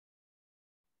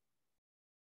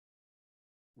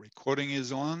Recording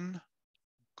is on.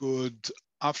 Good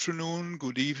afternoon,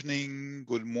 good evening,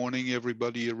 good morning,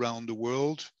 everybody around the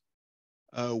world.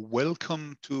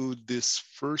 Welcome to this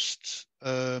first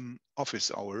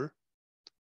office hour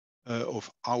of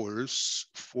ours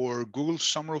for Google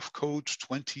Summer of Code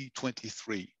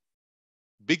 2023.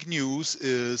 Big news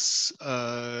is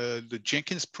the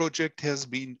Jenkins project has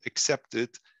been accepted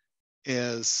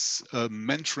as a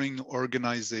mentoring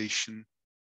organization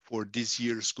for this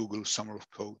year's Google Summer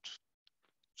of Code.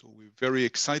 So we're very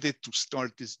excited to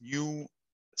start this new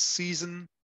season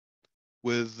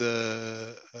with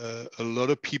a lot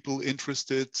of people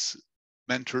interested,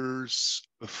 mentors,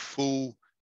 a full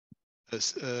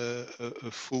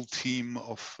team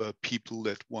of people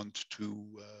that want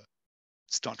to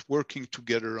start working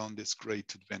together on this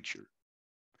great adventure.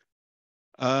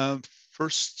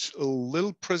 First, a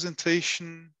little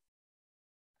presentation.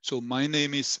 So my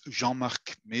name is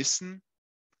Jean-Marc Meessen.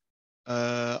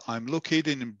 I'm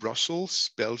located in Brussels,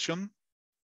 Belgium.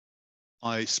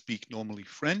 I speak normally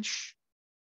French,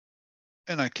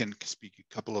 and I can speak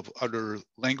a couple of other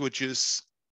languages.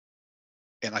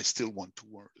 And I still want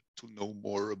to know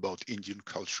more about Indian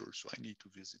culture. So I need to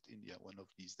visit India one of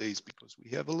these days because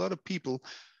we have a lot of people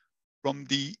from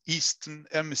the Eastern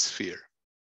Hemisphere.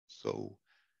 So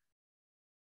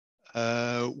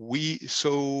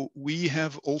we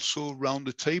have also around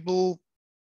the table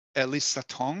Elissa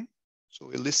Tong. So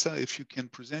Elissa, if you can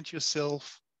present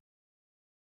yourself.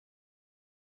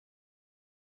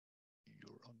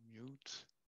 You're on mute.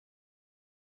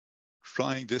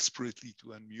 Trying desperately to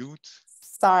unmute.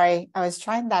 Sorry, I was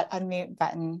trying that unmute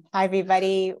button. Hi,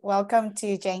 everybody. Welcome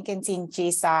to Jenkins in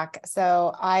GSoC.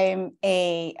 So I'm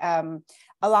a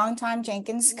longtime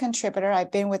Jenkins contributor.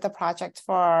 I've been with the project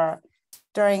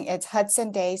during its Hudson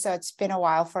days, so it's been a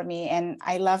while for me. And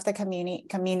I love the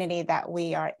community that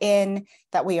we are in,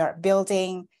 that we are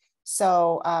building.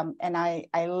 So, and I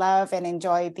love and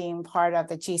enjoy being part of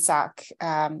the GSoC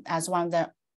as one of the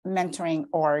mentoring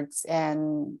orgs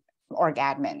and org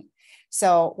admin.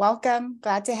 So welcome,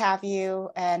 glad to have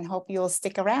you, and hope you'll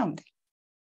stick around.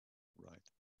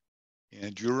 Right.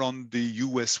 And you're on the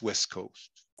US West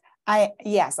Coast.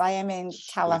 Yes, I am in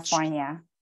California.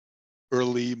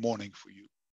 Early morning for you.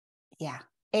 Yeah,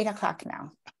 8 o'clock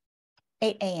now,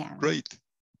 8 a.m. Great.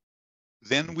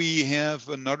 Then we have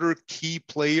another key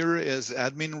player as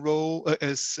admin role,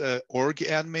 as org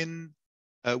admin.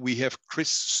 We have Chris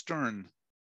Stern,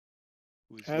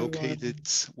 who is located.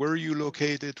 Where are you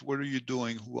located? What are you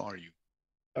doing? Who are you?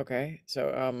 Okay,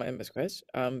 so my name is Chris.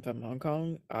 I'm from Hong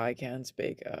Kong. I can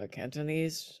speak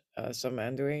Cantonese, some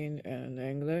Mandarin, and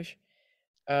English.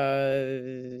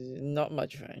 Not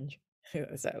much French,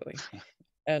 sadly.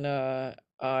 And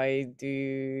I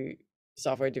do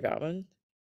software development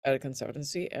at a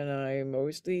consultancy, and I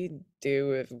mostly deal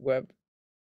with web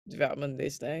development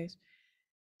these days.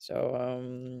 So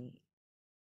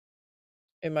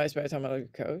in my spare time, I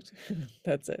like code.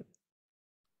 That's it.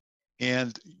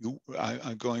 And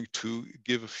I'm going to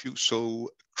give a few.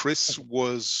 So Chris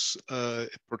was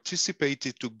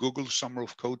participated to Google Summer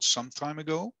of Code some time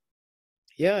ago.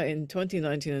 Yeah, in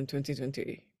 2019 and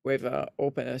 2020 with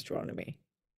Open Astronomy.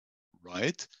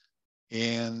 Right.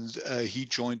 And he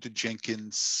joined the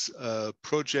Jenkins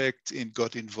project and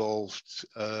got involved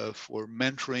for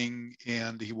mentoring.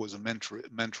 And he was a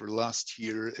mentor last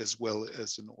year as well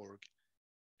as an org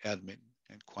admin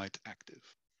and quite active.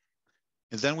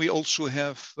 And then we also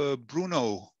have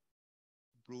Bruno,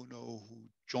 who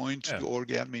joined the org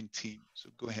admin team. So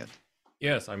go ahead.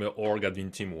 Yes, I'm an org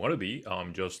admin team wannabe.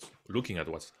 I'm just looking at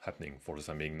what's happening for the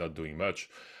time being, not doing much,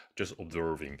 just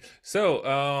observing.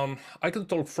 So I can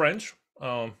talk French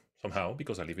somehow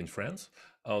because I live in France.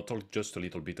 I'll talk just a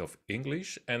little bit of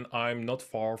English, and I'm not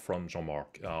far from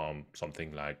Jean-Marc,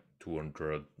 something like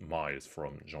 200 miles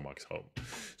from Jean-Marc's home.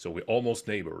 So we're almost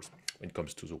neighbors when it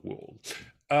comes to the world.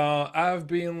 I've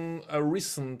been I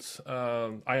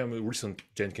am a recent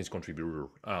Jenkins contributor.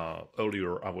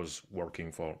 Earlier, I was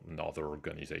working for another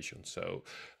organization. So,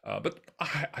 but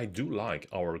I do like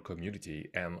our community,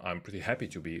 and I'm pretty happy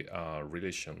to be a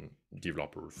relation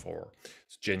developer for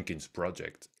Jenkins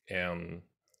project. And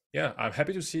yeah, I'm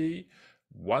happy to see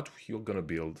what you're gonna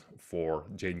build for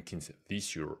Jenkins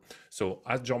this year. So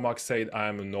as Jean-Marc said,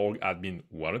 I'm an org admin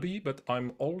wannabe, but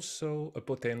I'm also a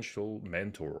potential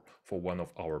mentor for one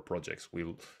of our projects.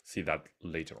 We'll see that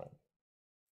later on.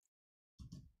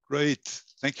 Great,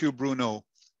 thank you, Bruno.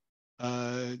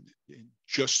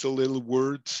 Just a little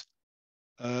word.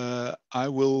 I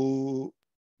will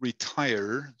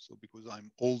retire, so because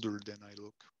I'm older than I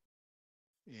look,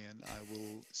 and I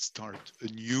will start a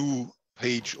new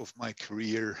page of my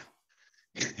career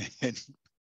and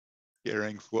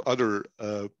caring for other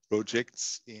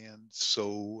projects, and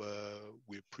so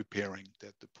we're preparing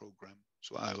the program.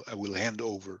 So I will hand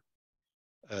over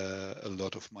a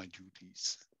lot of my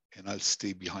duties, and I'll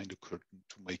stay behind the curtain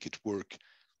to make it work.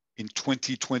 In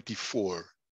 2024,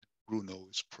 Bruno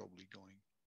is probably going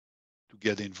to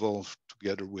get involved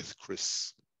together with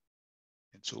Chris.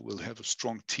 And so we'll have a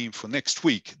strong team for next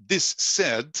week. This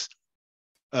said,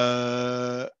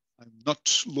 I'm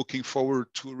not looking forward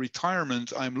to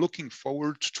retirement. I'm looking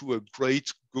forward to a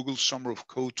great Google Summer of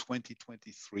Code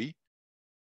 2023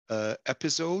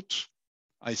 episode.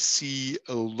 I see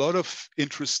a lot of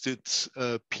interested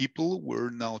people.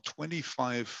 We're now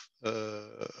 25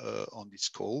 on this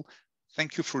call.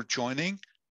 Thank you for joining.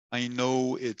 I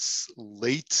know it's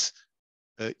late,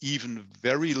 even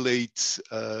very late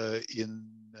in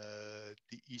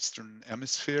the Eastern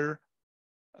Hemisphere.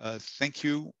 Thank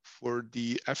you for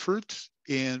the effort,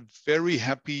 and very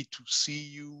happy to see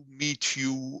you, meet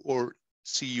you, or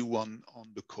see you on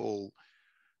the call.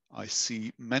 I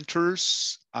see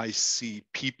mentors. I see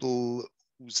people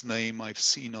whose name I've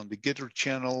seen on the Gitter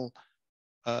channel.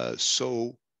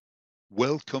 So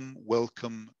welcome,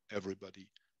 welcome everybody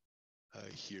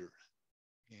here.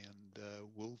 And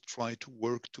we'll try to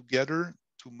work together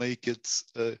to make it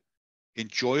an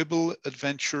enjoyable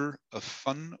adventure, a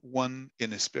fun one,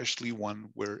 and especially one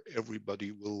where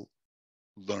everybody will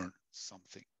learn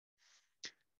something.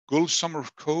 Google Summer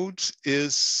of Code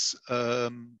is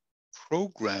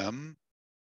program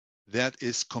that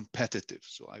is competitive.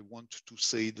 So I want to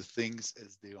say the things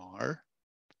as they are.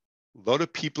 A lot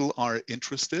of people are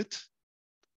interested.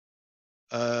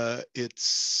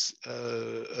 It's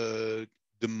a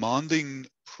demanding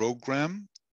program,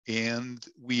 and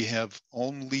we have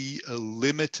only a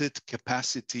limited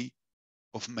capacity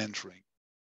of mentoring.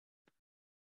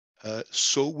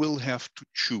 So we'll have to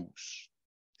choose.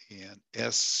 And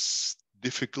as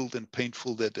difficult and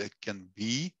painful that it can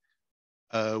be,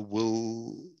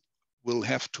 we'll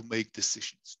have to make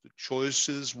decisions. The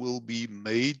choices will be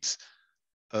made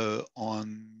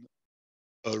on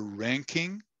a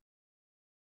ranking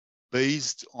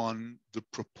based on the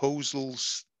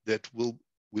proposals that will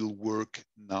work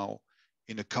now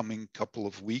in a coming couple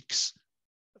of weeks.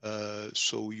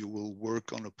 So you will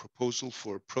work on a proposal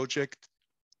for a project,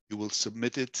 you will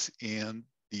submit it, and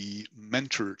the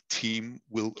mentor team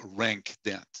will rank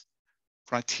that.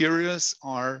 Criteria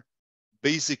are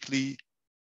basically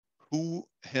who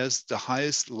has the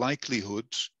highest likelihood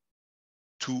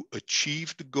to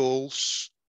achieve the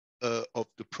goals of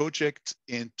the project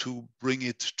and to bring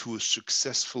it to a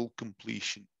successful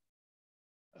completion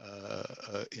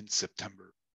in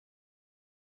September.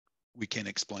 We can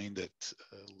explain that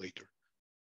later.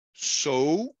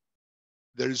 So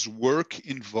there's work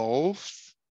involved.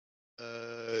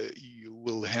 You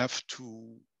will have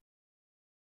to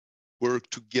work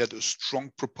to get a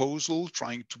strong proposal,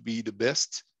 trying to be the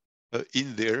best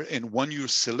in there. And when you're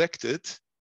selected,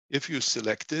 if you're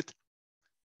selected,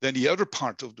 then the other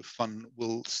part of the fun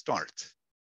will start.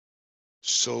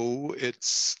 So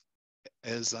it's,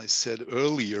 as I said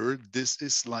earlier, this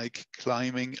is like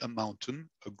climbing a mountain,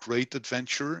 a great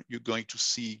adventure. You're going to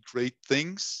see great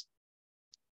things,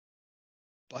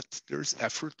 but there's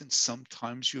effort, and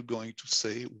sometimes you're going to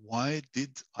say, why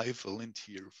did I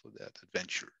volunteer for that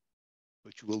adventure?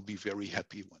 But you will be very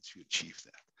happy once you achieve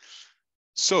that.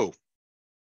 So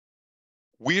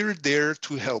we're there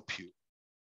to help you.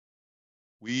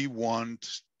 We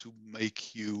want to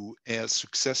make you as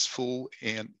successful,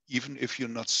 and even if you're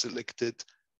not selected,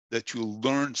 that you'll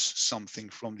learn something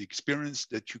from the experience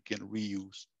that you can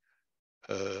reuse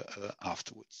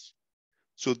afterwards.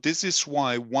 So this is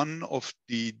why one of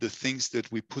the things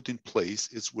that we put in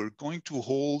place is we're going to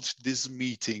hold this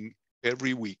meeting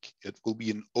every week. It will be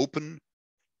an open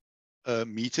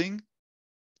meeting.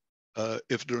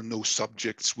 If there are no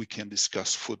subjects, we can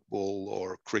discuss football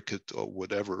or cricket or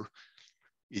whatever.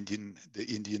 The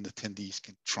Indian attendees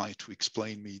can try to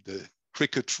explain me the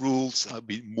cricket rules. I'll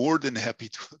be more than happy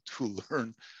to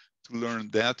learn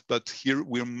that. But here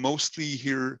we're mostly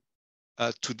here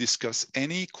to discuss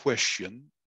any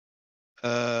question,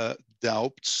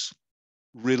 doubts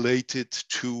related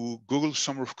to Google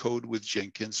Summer of Code with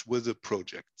Jenkins, with the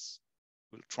projects.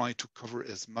 We'll try to cover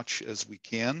as much as we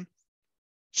can.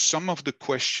 Some of the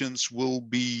questions will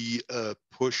be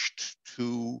pushed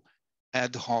to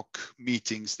ad hoc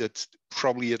meetings that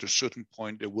probably at a certain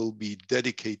point there will be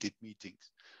dedicated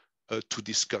meetings to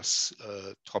discuss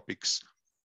topics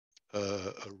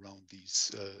around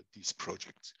these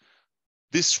projects.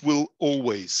 This will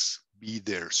always be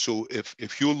there. So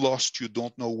if you're lost, you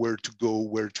don't know where to go,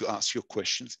 where to ask your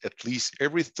questions, at least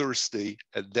every Thursday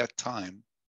at that time,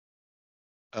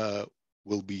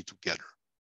 will be together.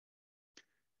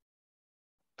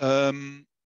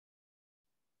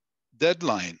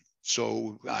 Deadline.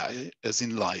 So as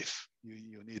in life,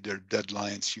 you need their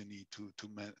deadlines. You need to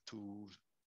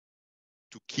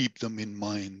keep them in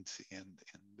mind and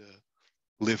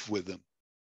live with them.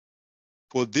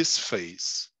 For this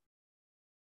phase,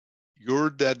 your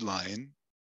deadline,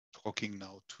 talking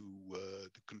now to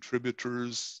the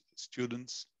contributors,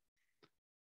 students,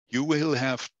 you will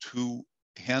have to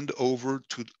hand over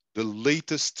to the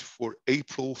latest for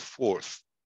April 4th,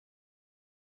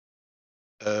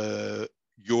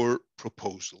 your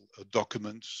proposal, a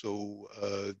document. So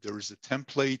there is a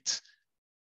template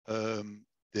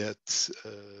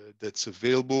that's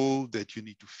available that you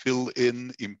need to fill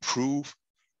in, improve.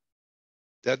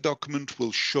 That document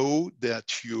will show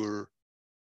that you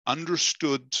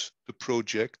understood the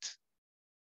project,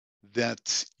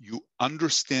 that you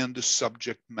understand the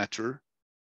subject matter,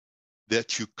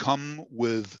 that you come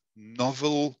with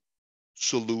novel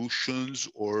solutions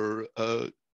or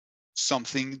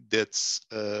something that's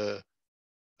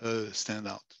stand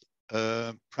out.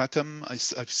 Pratham,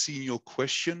 I've seen your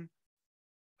question.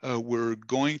 We're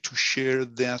going to share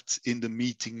that in the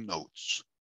meeting notes,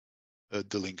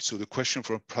 the link. So the question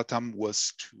from Pratham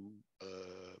was to,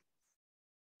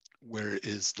 where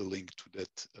is the link to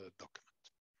that document?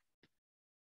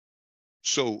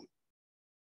 So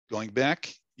going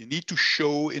back, you need to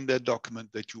show in that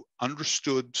document that you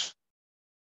understood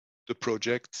the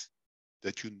project,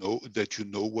 that you know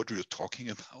what you're talking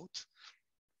about.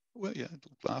 Well, yeah,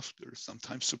 don't laugh. There are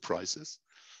sometimes surprises.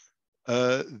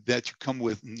 That you come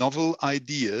with novel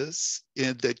ideas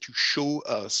and that you show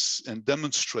us and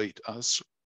demonstrate us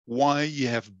why you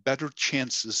have better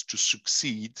chances to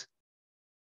succeed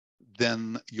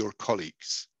than your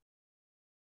colleagues.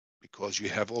 Because you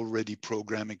have already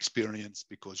program experience,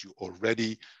 because you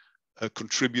already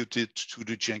contributed to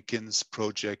the Jenkins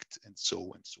project, and so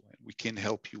on and so on. We can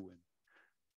help you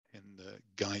and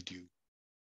guide you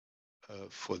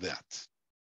for that.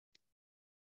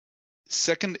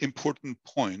 Second important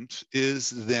point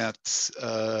is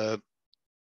that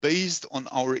based on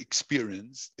our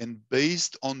experience and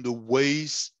based on the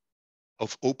ways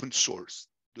of open source,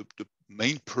 the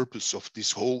main purpose of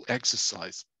this whole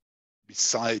exercise,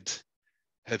 beside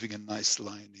having a nice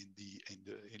line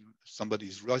in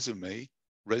somebody's resume,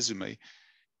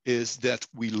 is that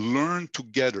we learn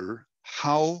together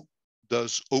how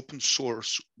does open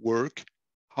source work,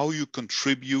 how you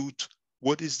contribute,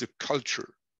 what is the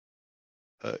culture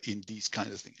in these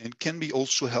kind of things, and can be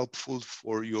also helpful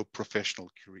for your professional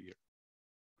career.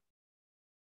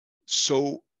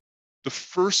 So the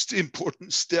first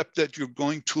important step that you're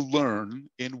going to learn,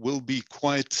 and will be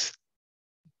quite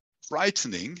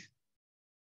frightening,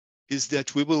 is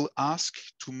that we will ask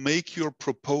to make your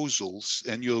proposals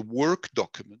and your work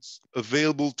documents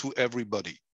available to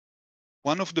everybody.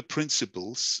 One of the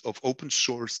principles of open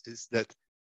source is that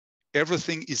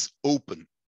everything is open.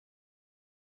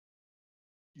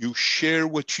 You share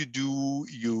what you do,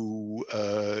 you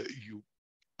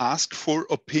ask for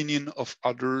opinion of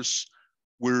others.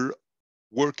 We're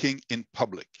working in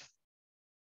public.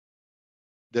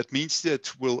 That means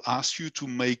that we'll ask you to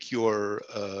make your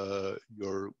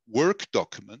work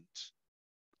document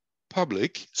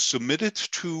public, submit it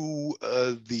to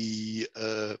the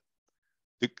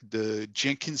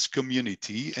Jenkins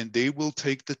community, and they will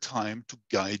take the time to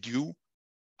guide you,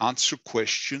 answer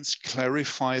questions,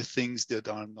 clarify things that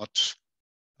are not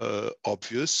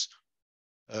obvious,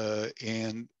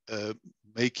 and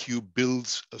make you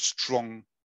build a strong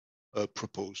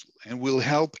proposal. And we'll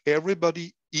help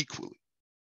everybody equally.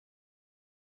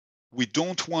 We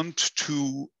don't want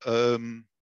to, how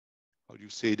do you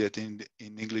say that in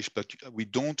English, but we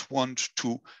don't want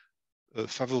to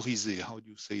favoriser, how do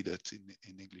you say that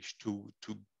in English, to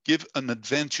give an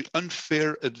advantage,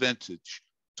 unfair advantage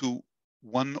to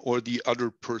one or the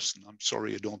other person. I'm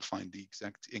sorry, I don't find the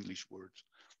exact English word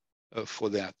for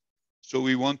that. So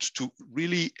we want to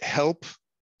really help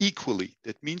equally.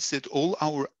 That means that all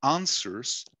our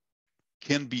answers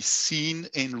can be seen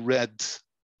and read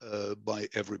by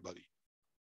everybody.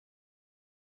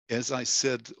 As I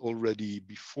said already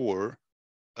before,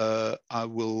 I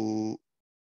will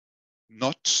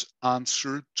not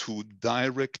answer to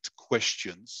direct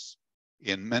questions,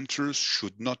 and mentors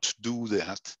should not do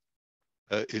that.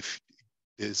 If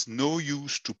there's no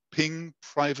use to ping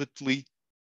privately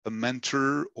a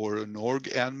mentor or an org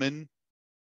admin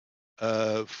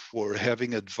for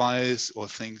having advice or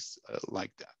things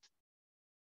like that.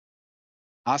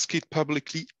 Ask it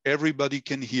publicly, everybody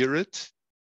can hear it.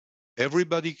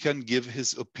 Everybody can give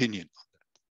his opinion on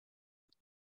that.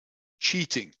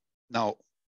 Cheating. Now,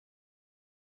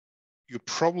 you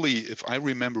probably, if I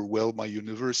remember well, my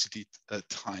university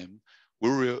time,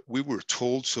 we were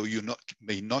told, so you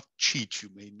may not cheat, you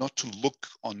may not to look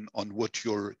on what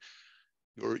your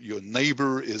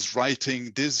neighbor is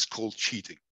writing. This is called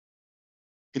cheating.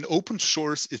 In open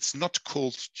source, it's not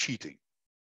called cheating.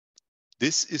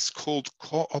 This is called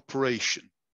cooperation.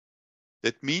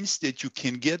 That means that you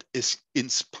can get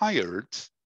inspired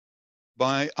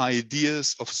by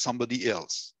ideas of somebody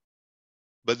else,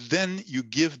 but then you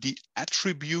give the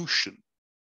attribution,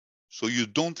 so you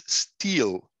don't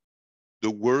steal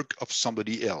the work of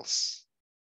somebody else.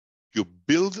 You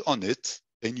build on it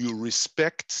and you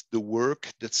respect the work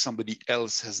that somebody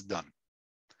else has done.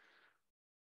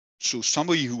 So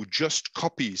somebody who just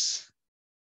copies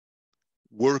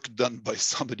work done by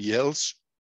somebody else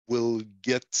will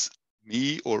get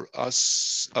me or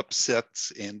us upset,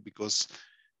 and because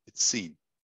it's seen,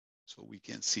 so we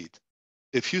can see it.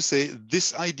 If you say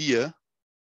this idea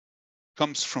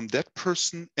comes from that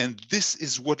person and this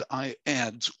is what I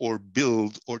add or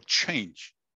build or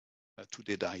change to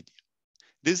that idea.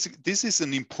 This is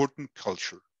an important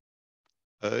culture,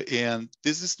 and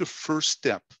this is the first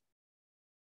step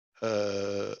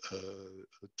to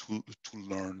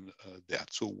learn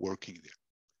that. So working there,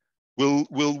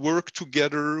 we'll work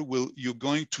together. You're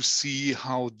going to see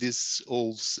how this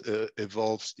all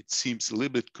evolves. It seems a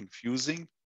little bit confusing.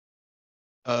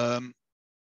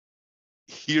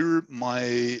 Here,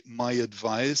 my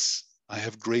advice. I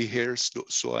have gray hair,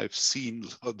 so I've seen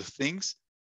other things.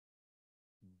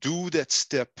 Do that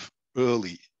step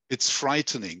early. It's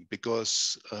frightening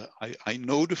because I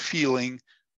know the feeling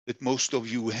that most of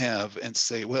you have and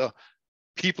say, well,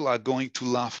 people are going to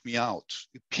laugh me out.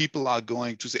 People are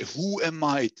going to say, who am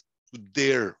I to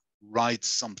dare write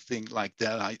something like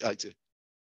that? I say,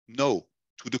 no,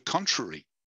 to the contrary.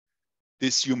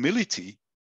 This humility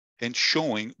and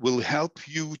showing will help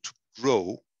you to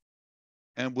grow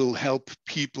and will help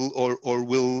people or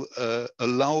will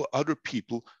allow other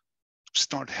people to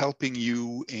start helping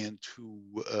you and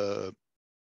to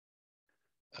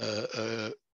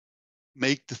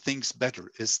make the things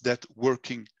better. Is that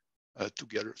working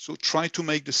together? So try to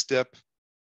make the step.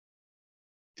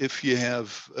 If you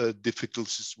have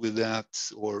difficulties with that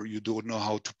or you don't know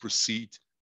how to proceed,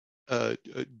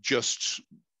 just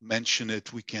mention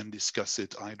it. We can discuss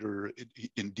it either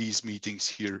in these meetings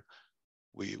here.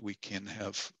 We can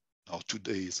have, now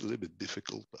today is a little bit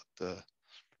difficult, but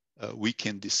we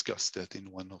can discuss that in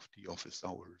one of the office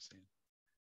hours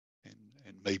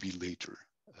and maybe later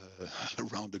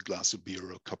around a glass of beer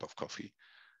or a cup of coffee,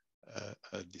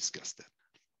 discuss that.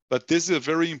 But this is a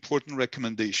very important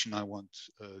recommendation I want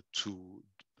to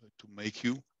make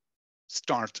you.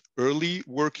 Start early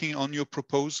working on your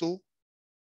proposal,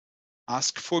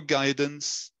 ask for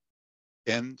guidance,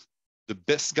 and the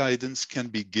best guidance can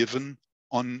be given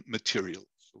on material.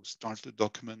 So start the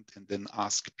document and then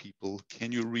ask people,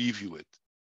 can you review it?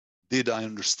 Did I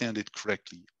understand it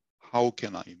correctly? How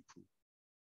can I improve?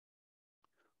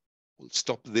 We'll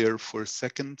stop there for a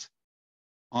second.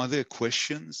 Are there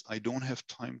questions? I don't have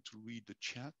time to read the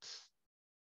chat.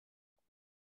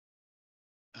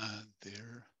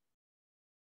 There.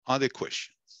 Are there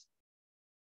questions?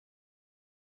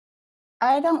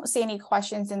 I don't see any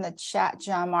questions in the chat,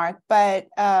 Jean-Marc, but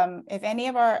if any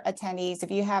of our attendees,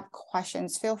 if you have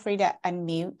questions, feel free to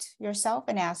unmute yourself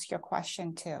and ask your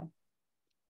question too.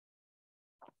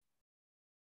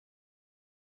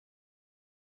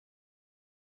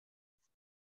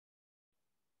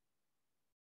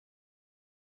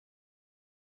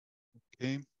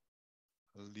 Okay,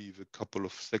 I'll leave a couple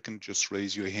of seconds, just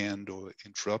raise your hand or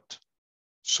interrupt.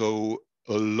 So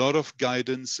a lot of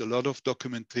guidance, a lot of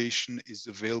documentation is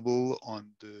available on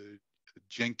the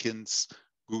Jenkins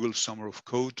Google Summer of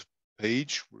Code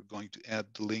page. We're going to add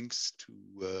the links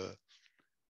to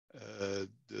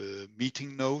the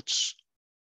meeting notes.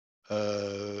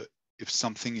 If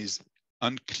something is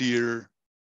unclear,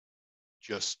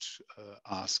 just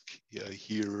ask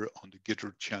here on the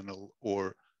Gitter channel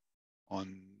or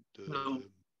on the... No.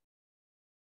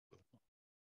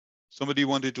 Somebody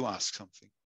wanted to ask something.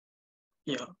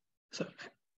 Yeah. So,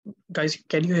 guys,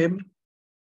 can you hear me?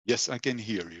 Yes, I can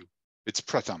hear you. It's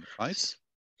Pratham, right?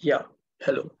 Yeah.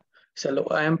 Hello. So, hello,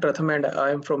 I am Pratham and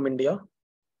I am from India.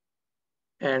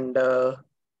 And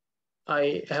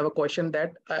I have a question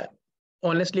that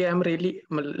honestly, I'm really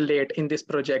late in this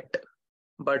project.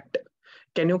 But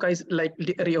can you guys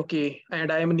okay?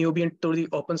 And I am a newbie into the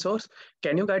open source.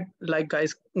 Can you guide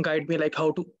me like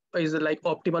how to is the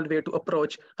optimal way to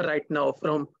approach right now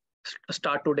from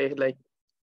start today?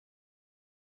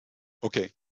 Okay.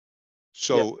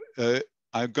 So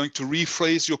I'm going to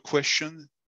rephrase your question.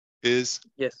 is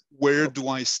Yes. where Okay. do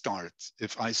I start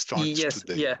if I start Yes.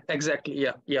 today? Yeah. Exactly.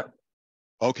 Yeah. Yeah.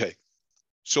 Okay.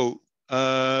 So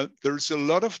there's a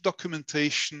lot of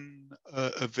documentation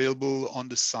available on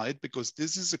the site, because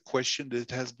this is a question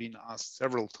that has been asked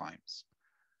several times.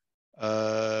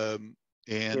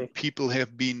 And Okay. people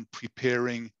have been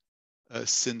preparing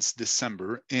since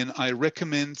December. And I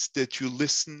recommend that you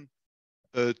listen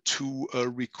to a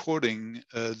recording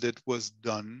that was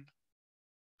done.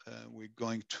 We're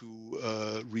going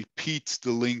to repeat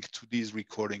the link to these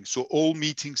recordings. So all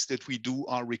meetings that we do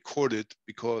are recorded,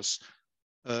 because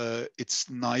it's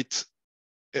night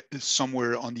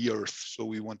somewhere on the earth. So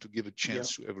we want to give a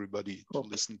chance to everybody to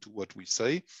listen to what we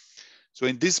say. So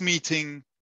in this meeting,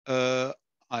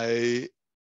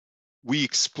 we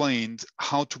explained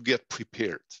how to get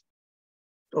prepared.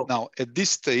 Okay. Now, at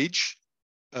this stage,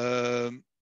 two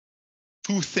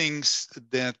things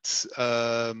that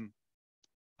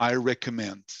I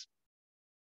recommend.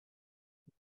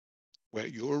 Well,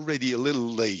 you're already a little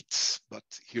late, but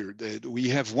here we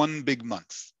have one big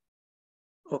month.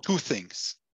 Okay. Two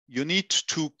things. You need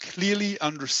to clearly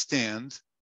understand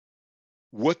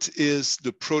what is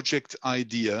the project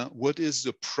idea, what is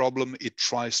the problem it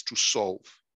tries to solve,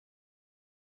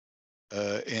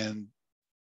 and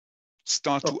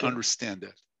start to understand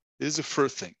that. This is the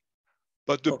first thing.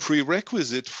 But the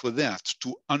prerequisite for that,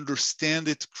 to understand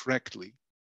it correctly,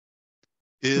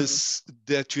 is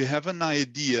that you have an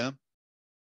idea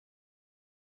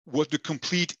what the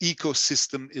complete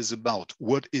ecosystem is about.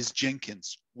 What is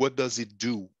Jenkins? What does it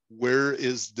do? Where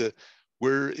is the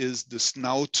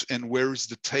snout and where is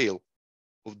the tail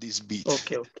of this beast?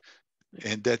 Okay.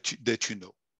 And that you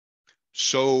know.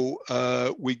 So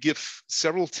we give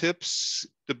several tips.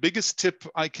 The biggest tip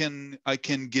I can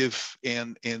give,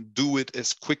 and do it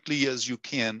as quickly as you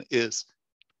can, is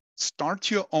start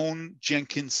your own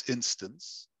Jenkins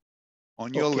instance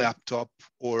on your laptop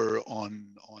or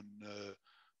on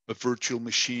a virtual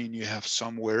machine you have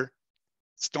somewhere.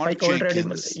 Start already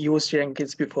Jenkins. used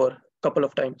Jenkins before a couple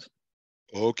of times.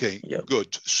 Okay,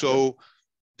 good. So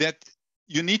that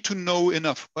you need to know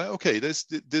enough. Well, okay, this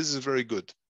is very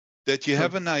good. That you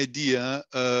have an idea,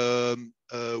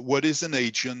 what is an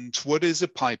agent, what is a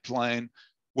pipeline,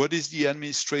 what is the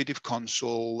administrative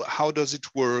console, how does it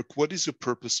work, what is the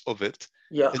purpose of it?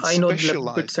 Yeah, and I know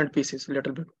the bits and pieces a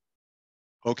little bit.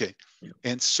 Okay,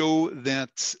 and so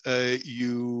that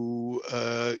you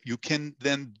can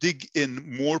then dig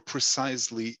in more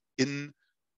precisely in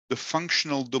the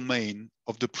functional domain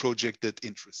of the project that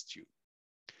interests you.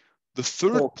 The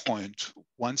third point,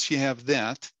 once you have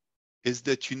that, is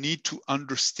that you need to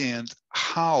understand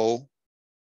how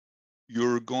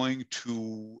you're going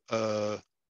to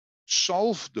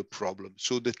solve the problem.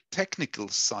 So the technical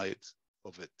side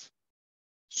of it.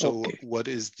 So what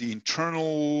is the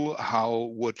internal,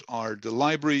 what are the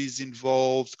libraries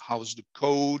involved? How's the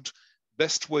code?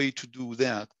 Best way to do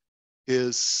that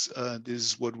is, this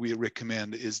is what we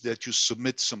recommend, is that you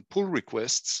submit some pull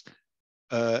requests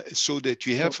so that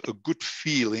you have a good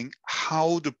feeling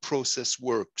how the process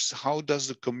works. How does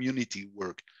the community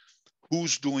work?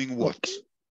 Who's doing what?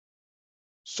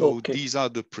 So these are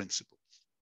the principles.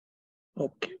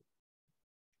 Okay.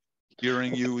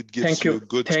 Hearing you, it gives you a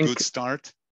good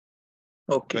start.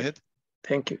 Okay. Go ahead.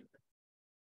 Thank you.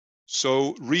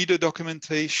 So read the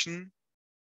documentation,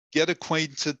 get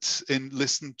acquainted and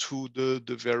listen to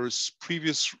the various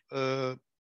previous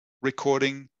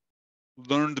recording,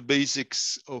 learn the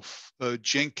basics of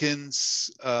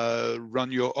Jenkins,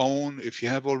 run your own. If you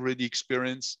have already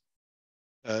experience,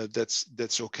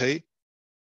 that's okay,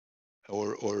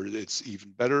 or it's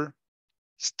even better.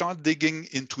 Start digging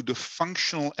into the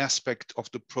functional aspect of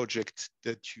the project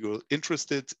that you're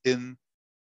interested in.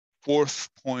 Fourth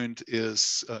point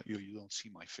is, you don't see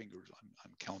my fingers,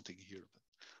 I'm counting here, but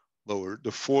lower.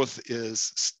 The fourth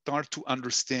is start to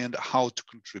understand how to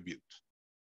contribute.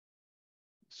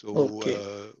 So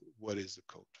what is the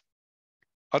code?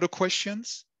 Other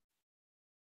questions?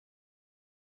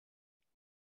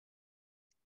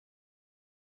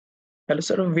 Hello,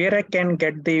 sir. Where I can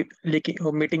get the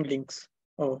meeting links?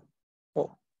 What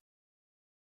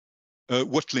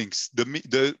links?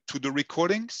 To the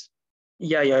recordings?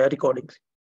 Yeah, recordings.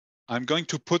 I'm going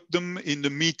to put them in the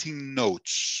meeting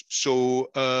notes.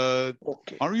 So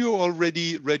are you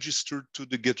already registered to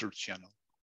the Gitter channel?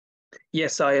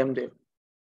 Yes, I am there.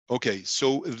 Okay,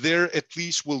 so there at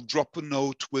least we'll drop a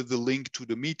note with the link to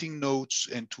the meeting notes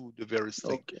and to the various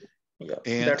things. Okay, yeah,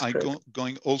 and I'm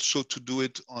going also to do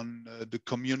it on the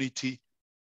community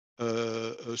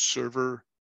server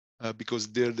because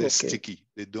they're sticky.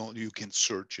 You can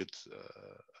search it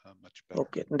much better.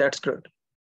 Okay, that's good.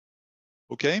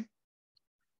 Okay.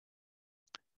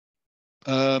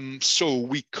 So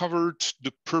we covered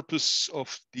the purpose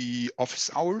of the office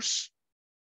hours.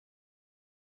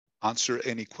 Answer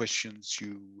any questions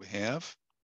you have.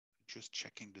 Just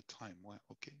checking the time. Well,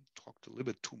 okay, talked a little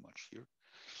bit too much here.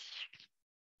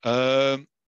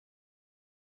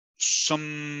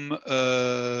 Some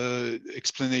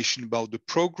explanation about the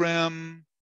program.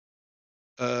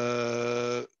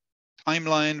 Timeline,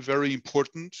 very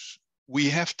important. We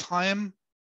have time.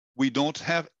 We don't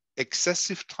have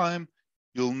excessive time.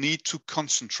 You'll need to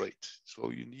concentrate.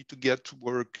 So you need to get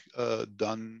work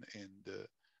done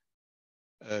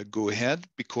and go ahead,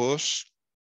 because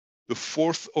the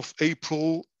 4th of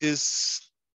April is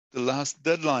the last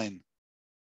deadline.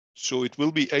 So it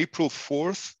will be April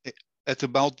 4th at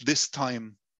about this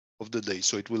time of the day.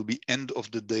 So it will be end of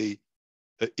the day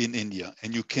in India.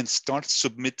 And you can start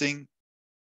submitting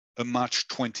March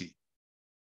 20.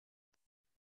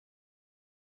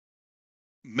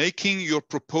 Making your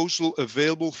proposal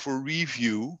available for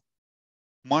review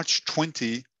March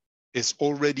 20 is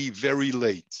already very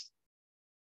late.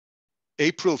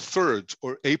 April 3rd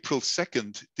or April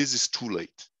 2nd, this is too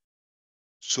late.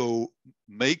 So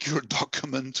make your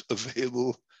document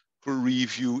available for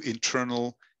review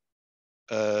internal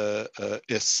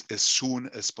as soon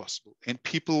as possible. And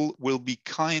people will be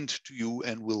kind to you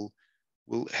and will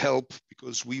help,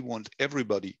 because we want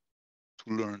everybody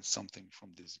to learn something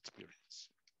from this experience.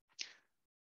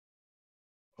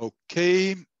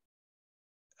 Okay.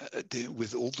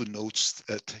 With all the notes,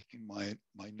 taking my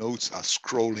notes are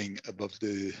scrolling above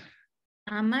the.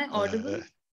 Am I audible?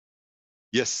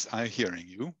 Yes, I'm hearing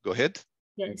you. Go ahead.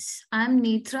 Yes, I'm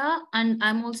Netra and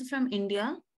I'm also from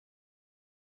India.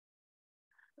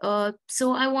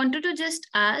 So I wanted to just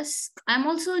ask, I'm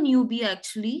also a newbie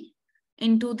actually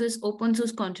into this open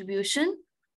source contribution.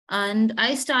 And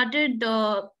I started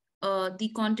the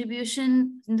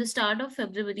contribution in the start of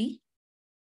February.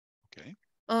 Okay.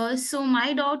 So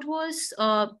my doubt was,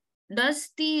 does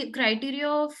the criteria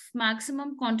of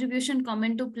maximum contribution come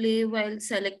into play while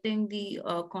selecting the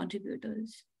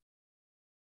contributors?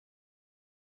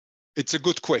 It's a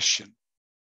good question.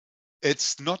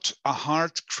 It's not a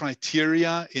hard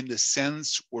criteria in the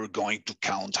sense we're going to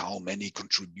count how many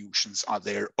contributions are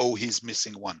there. Oh, he's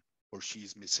missing one or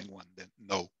she's missing one. Then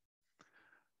no.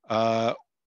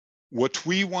 What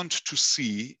we want to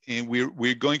see, and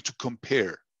we're going to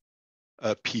compare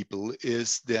people,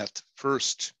 is that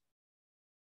first,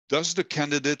 does the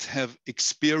candidate have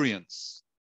experience?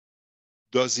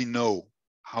 Does he know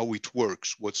how it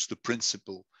works? What's the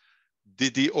principle?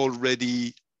 Did he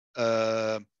already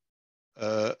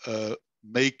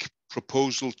make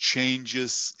proposal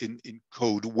changes in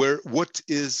code? What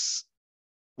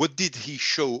did he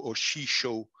show or she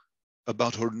show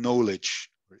about her knowledge?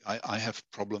 I have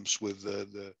problems with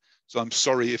so I'm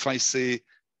sorry if I say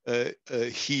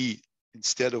he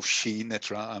instead of she,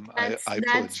 Netra. I apologize.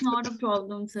 That's not a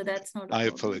problem, so that's not a problem. I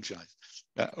apologize.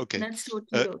 Okay. That's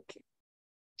totally okay.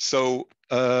 So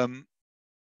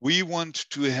we want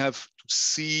to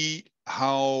see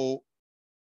how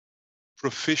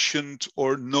proficient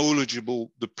or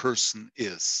knowledgeable the person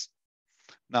is.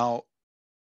 Now,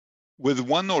 with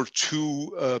one or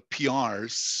two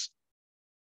PRs,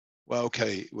 well,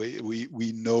 okay,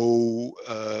 we know,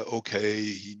 okay,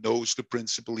 he knows the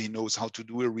principle, he knows how to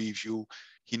do a review,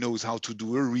 he knows how to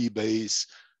do a rebase,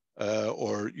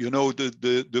 or, you know,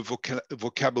 the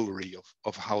vocabulary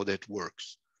of how that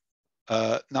works.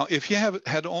 Now, if you have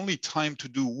had only time to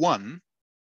do one,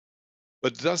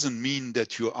 but it doesn't mean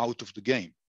that you're out of the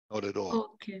game, not at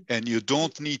all. Okay. And you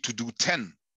don't need to do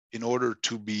 10 in order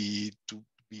to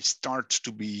start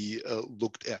to be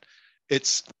looked at.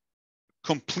 It's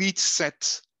complete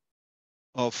set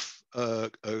of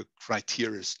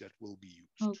criteria that will be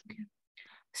used. Okay.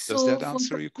 Does that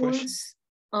answer your question?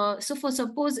 So for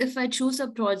suppose if I choose a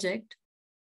project,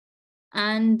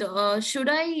 and should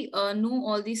I know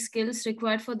all these skills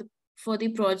required for the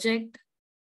project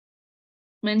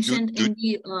mentioned in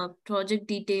the project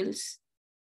details?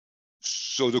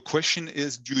 So the question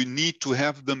is, do you need to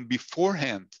have them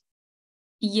beforehand?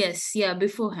 Yes, yeah,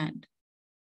 beforehand.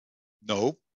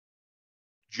 No.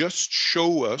 Just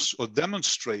show us or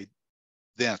demonstrate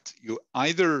that you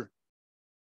either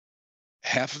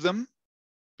have them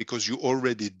because you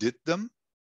already did them,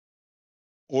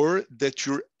 or that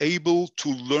you're able to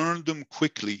learn them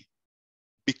quickly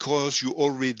because you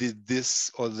already did this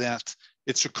or that.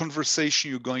 It's a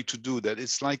conversation you're going to do that.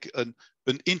 It's like an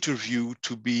interview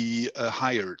to be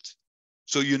hired.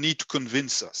 So you need to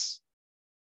convince us.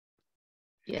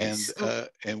 Yes.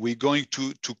 And we're going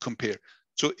to compare.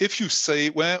 So if you say,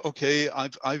 well, okay,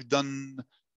 I've done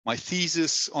my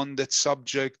thesis on that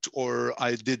subject, or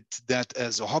I did that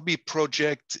as a hobby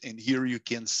project, and here you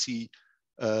can see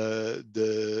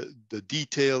the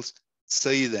details.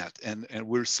 Say that, and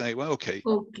we're saying, well, okay,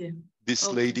 this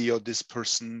lady or this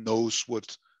person knows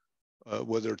what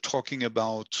they're talking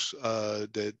about.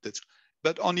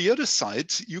 But on the other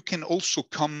side, you can also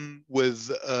come with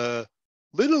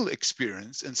little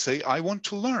experience and say, I want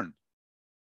to learn,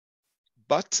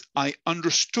 but I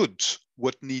understood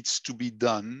what needs to be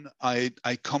done. I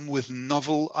come with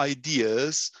novel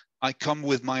ideas. I come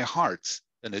with my heart,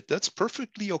 and that's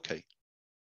perfectly okay.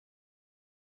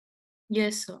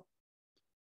 Yes, sir.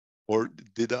 Or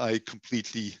did I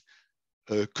completely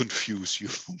confuse you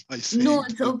by saying no,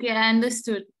 it's okay. I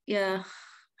understood. Yeah.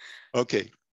 Okay,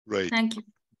 right. Thank you.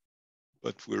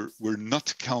 But we're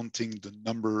not counting the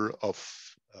number of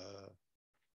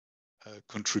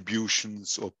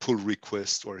contributions or pull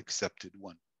requests or accepted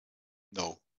one.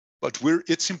 No, but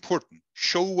it's important.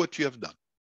 Show what you have done.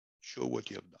 Show what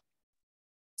you have done.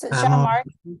 So Jean-Marc,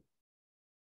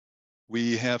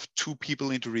 we have two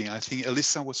people interviewing. I think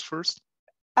Alyssa was first.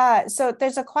 So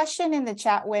there's a question in the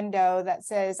chat window that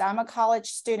says, I'm a college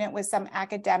student with some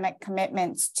academic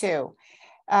commitments too.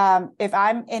 If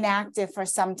I'm inactive for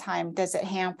some time, does it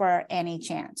hamper any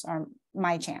chance or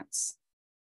my chance?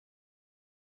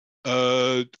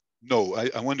 No,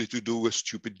 I wanted to do a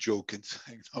stupid joke and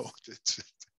saying,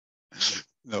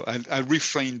 no, I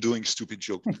refrain doing stupid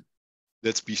jokes.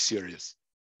 Let's be serious.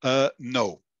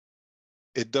 No,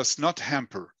 it does not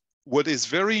hamper. What is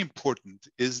very important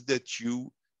is that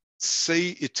you say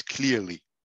it clearly.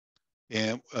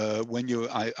 And when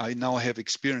I now have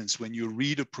experience, when you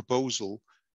read a proposal,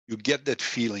 you get that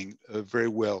feeling very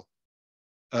well.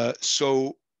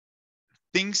 So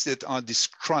things that are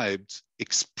described,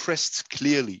 expressed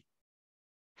clearly.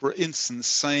 For instance,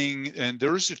 saying, and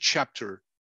there is a chapter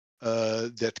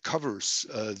that covers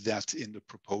that in the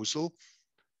proposal,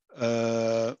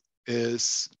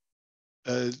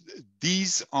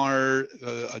 these are,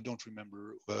 I don't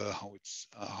remember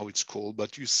how it's called,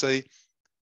 but you say,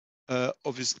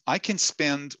 obviously, I can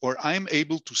spend, or I'm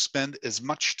able to spend as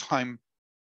much time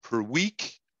per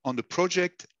week on the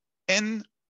project, and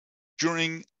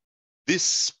during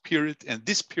this period and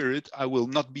this period, I will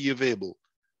not be available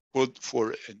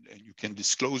and you can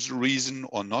disclose the reason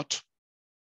or not,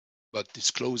 but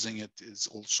disclosing it is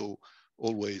also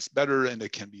always better. And there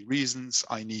can be reasons.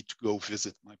 I need to go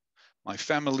visit my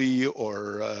family,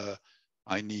 or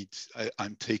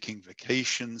I'm taking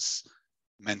vacations.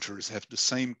 Mentors have the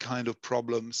same kind of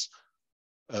problems,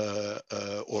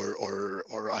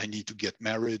 or I need to get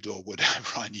married, or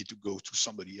whatever. I need to go to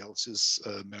somebody else's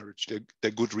marriage.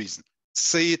 They're good reasons.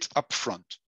 Say it up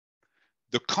front.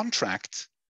 The contract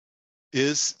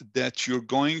is that you're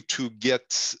going to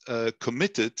get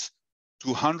committed to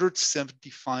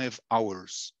 175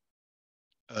 hours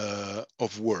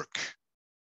of work.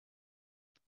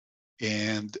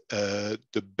 And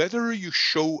the better you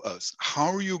show us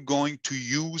how are you going to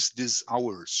use these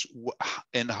hours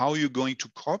and how you're going to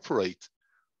cooperate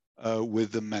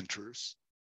with the mentors,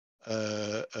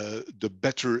 the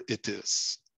better it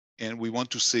is. And we want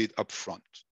to say it up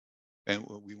front, and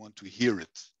we want to hear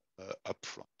it up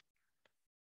front.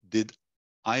 Did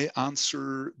I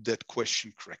answer that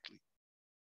question correctly?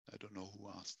 I don't know who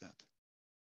asked that.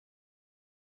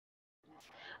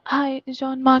 Hi,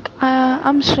 Jean-Marc.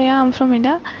 I'm Shreya. I'm from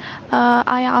India.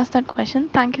 I asked that question.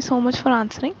 Thank you so much for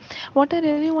answering. What I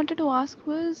really wanted to ask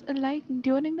was, like,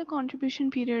 during the contribution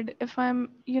period, if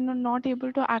I'm, not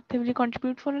able to actively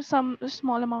contribute for some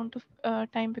small amount of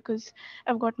time because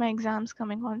I've got my exams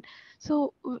coming on.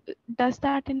 So, does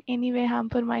that in any way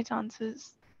hamper my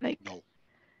chances? Like, no,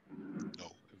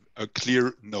 a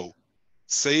clear no.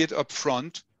 Say it up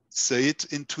front. Say it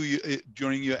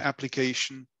during your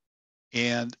application.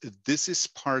 And this is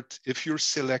part, if you're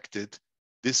selected,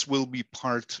 this will be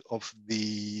part of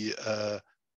the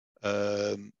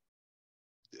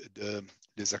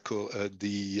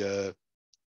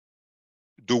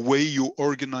way you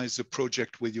organize the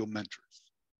project with your mentors.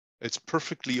 It's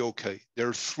perfectly okay. There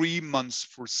are 3 months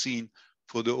foreseen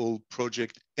for the whole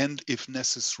project, and if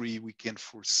necessary, we can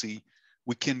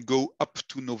go up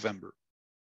to November,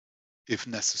 if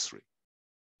necessary,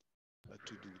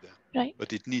 to do that. Right.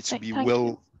 But it needs to be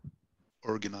well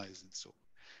organized and so.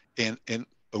 And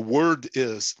a word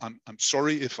is, I'm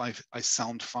sorry if I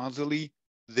sound fatherly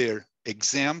there.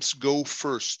 Exams go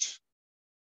first.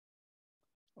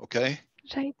 Okay?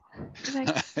 Right.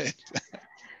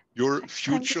 Your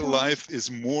future life is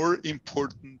more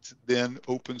important than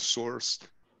open source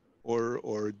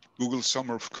or Google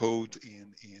Summer of Code,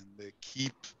 and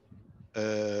keep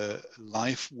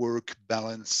life-work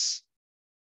balance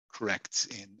correct,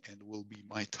 and will be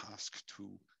my task to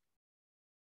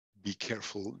be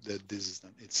careful that this is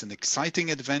done. It's an exciting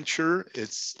adventure.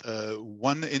 It's a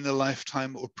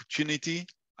one-in-a-lifetime opportunity.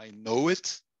 I know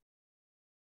it,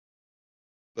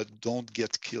 but don't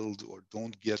get killed or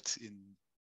don't get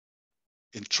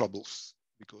in troubles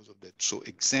because of that. So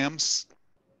exams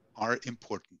are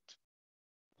important.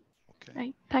 Okay.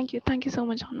 Right. Thank you. Thank you so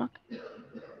much, Jean-Marc.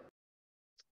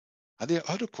 Are there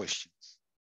other questions?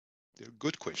 They're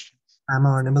good questions. Am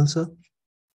I audible, sir?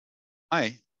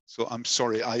 Hi. So I'm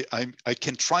sorry. I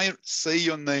can try and say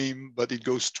your name, but it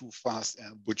goes too fast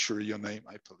and butcher your name.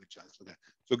 I apologize for that.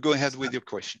 So go ahead with your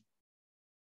question.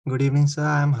 Good evening, sir.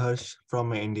 I am Harsh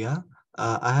from India.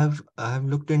 I have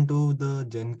looked into the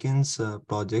Jenkins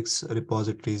projects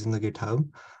repositories in the GitHub.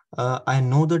 I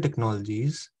know the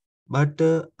technologies, but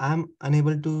I'm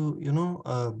unable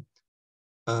to,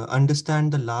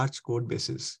 understand the large code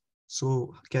bases.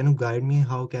 So can you guide me?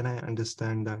 How can I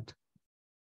understand that?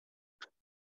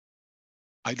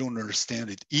 I don't understand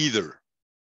it either.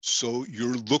 So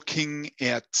you're looking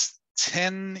at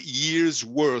 10 years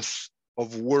worth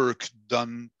of work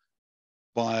done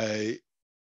by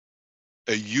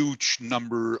a huge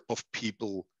number of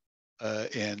people,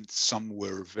 and some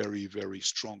were very, very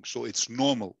strong. So it's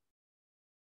normal,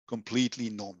 completely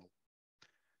normal.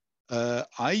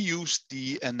 I used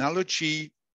the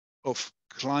analogy of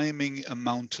climbing a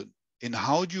mountain. And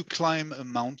how do you climb a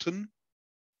mountain?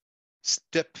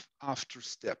 Step after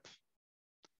step.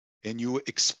 And you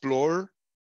explore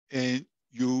and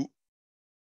you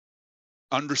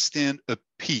understand a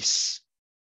piece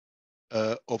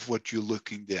of what you're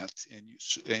looking at.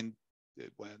 And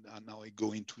well, now I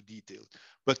go into detail.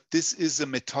 But this is a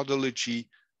methodology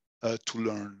to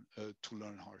learn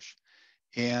Harsh.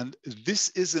 And this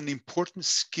is an important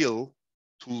skill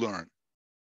to learn,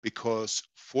 because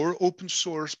for open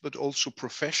source, but also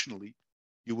professionally,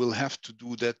 you will have to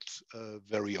do that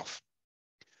very often.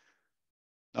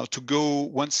 Now, to go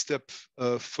one step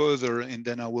further, and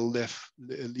then I will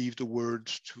leave the word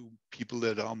to people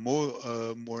that are more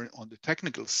on the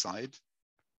technical side.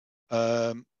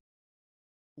 One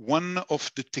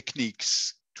of the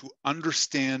techniques to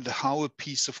understand how a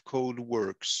piece of code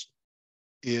works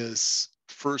is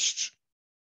first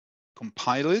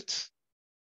compile it,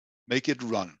 make it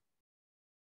run.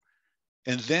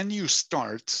 And then you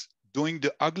start doing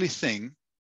the ugly thing.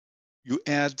 You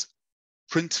add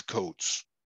print codes.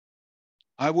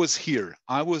 I was here,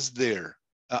 I was there,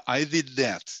 I did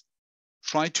that.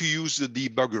 Try to use the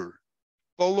debugger.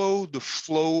 Follow the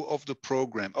flow of the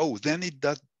program. Oh, then it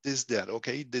does this, that.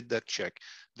 Okay, did that check.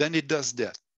 Then it does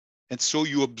that. And so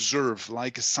you observe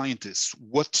like a scientist,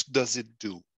 what does it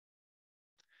do?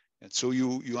 And so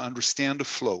you understand the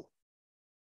flow.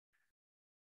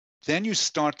 Then you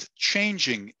start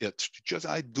changing it. Just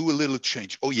I do a little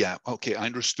change. Oh yeah, okay, I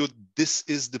understood. This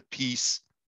is the piece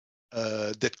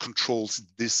that controls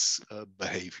this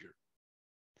behavior.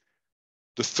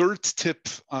 The third tip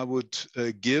I would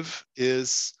give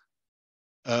is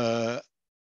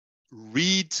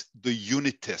read the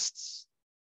unit tests.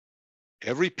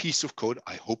 Every piece of code,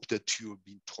 I hope that you have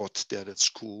been taught that at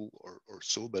school or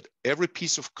so, but every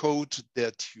piece of code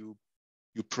that you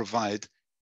provide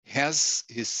has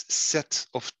his set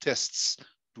of tests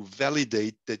to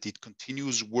validate that it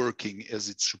continues working as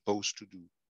it's supposed to do.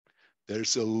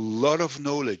 There's a lot of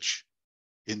knowledge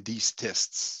in these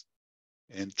tests,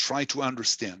 and try to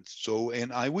understand. So,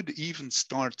 and I would even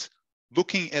start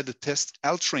looking at the test,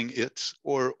 altering it,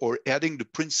 or adding the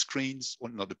print screens, or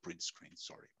not the print screen,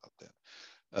 sorry about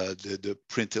that, the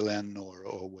println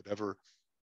or whatever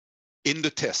in the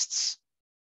tests.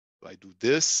 So I do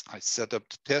this, I set up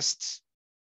the tests.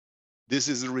 This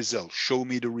is the result. Show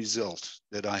me the result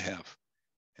that I have,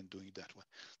 and doing that one.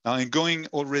 Now I'm going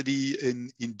already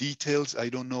in details. I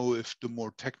don't know if the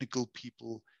more technical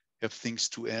people have things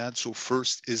to add. So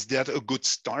first, is that a good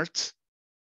start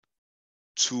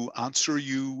to answer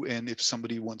you? And if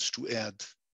somebody wants to add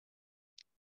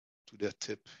to that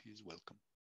tip, he's welcome.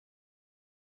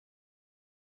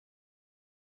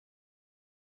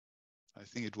 I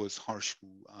think it was Harsh who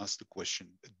asked the question.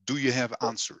 Do you have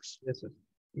answers? Yes, sir.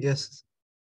 Yes.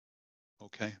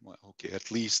 Okay, well, okay,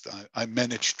 at least I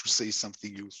managed to say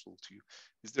something useful to you.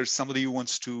 Is there somebody who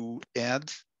wants to add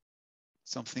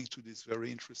something to this very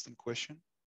interesting question?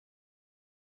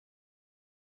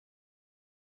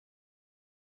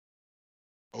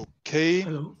 Okay.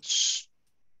 Hello.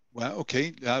 Well,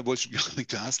 okay, I was going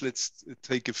to ask, let's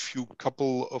take a few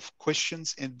couple of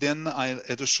questions, and then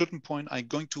at a certain point, I'm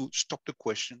going to stop the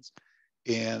questions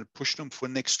and push them for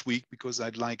next week, because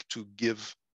I'd like to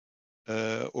give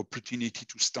opportunity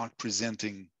to start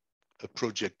presenting a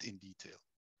project in detail.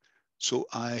 So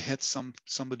I had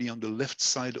somebody on the left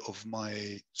side of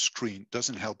my screen.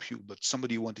 Doesn't help you, but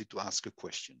somebody wanted to ask a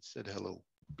question. Said hello.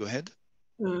 Go ahead.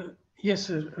 Yes,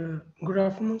 sir. Good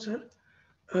afternoon, sir.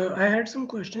 I had some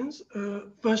questions.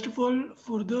 First of all,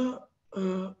 for the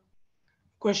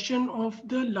question of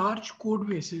the large code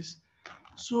bases.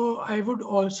 So I would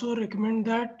also recommend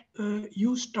that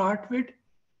you start with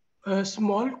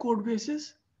small code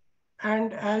bases,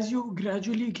 and as you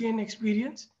gradually gain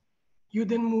experience, you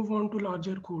then move on to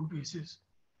larger code bases.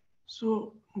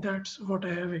 So that's what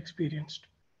I have experienced.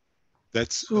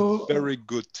 That's a very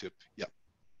good tip. Yeah.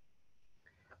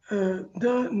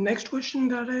 The next question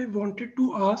that I wanted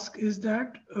to ask is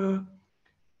that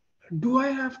do I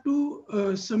have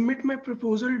to submit my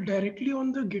proposal directly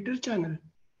on the Gitter channel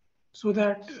so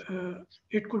that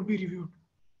it could be reviewed?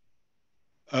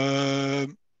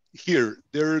 Here,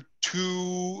 there are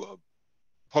two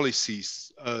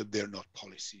policies. They're not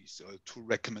policies, two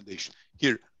recommendations.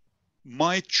 Here,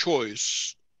 my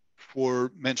choice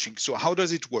for mentioning. So how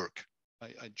does it work?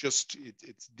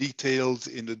 It's detailed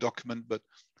in the document, but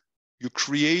you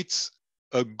create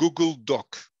a Google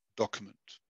Doc document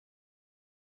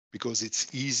because it's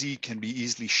easy, can be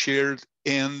easily shared,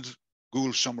 and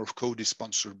Google Summer of Code is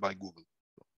sponsored by Google.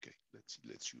 Okay,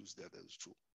 let's use that as a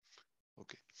tool.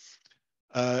 Okay,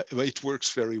 it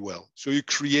works very well. So you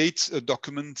create a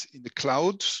document in the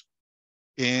cloud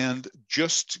and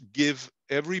just give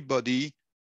everybody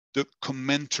the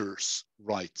commenters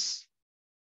rights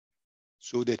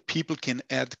so that people can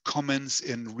add comments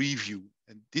and review.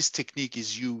 And this technique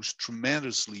is used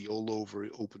tremendously all over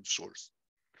open source.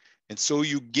 And so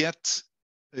you get,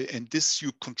 and this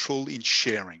you control in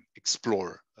sharing,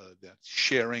 Explorer, that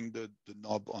sharing the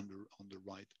knob on the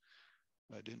right.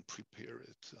 I didn't prepare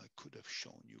it. I could have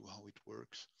shown you how it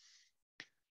works.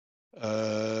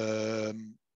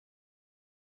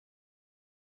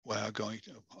 Well,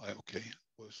 okay,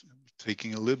 was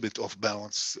taking a little bit off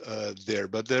balance there,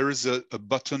 but there is a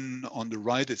button on the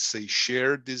right that says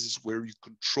share. This is where you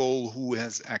control who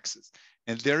has access.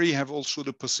 And there you have also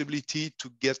the possibility to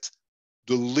get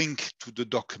the link to the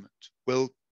document, well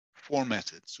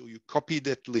formatted. So you copy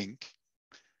that link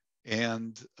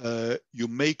and you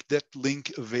make that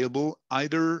link available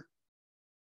either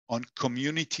on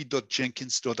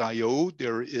community.jenkins.io.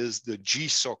 There is the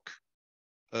GSoC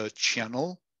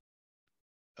channel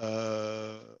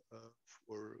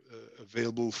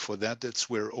available for that. That's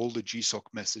where all the GSoC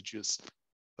messages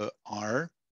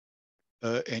are.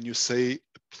 And you say,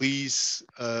 please,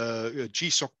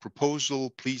 GSoC proposal,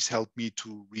 please help me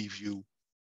to review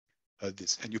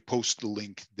this. And you post the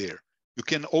link there. You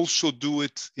can also do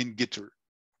it in Gitter.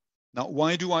 Now,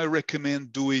 why do I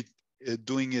recommend doing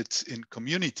it in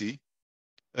community?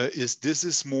 This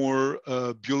is more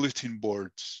bulletin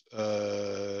boards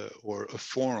or a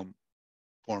forum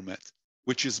format,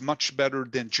 which is much better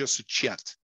than just a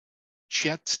chat.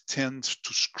 Chat tends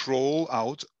to scroll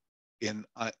out, and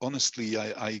honestly,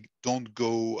 I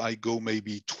go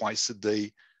maybe twice a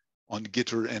day on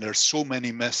Gitter, and there's so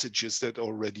many messages that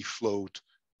already float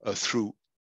through.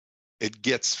 It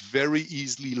gets very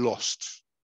easily lost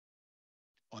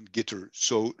on Gitter.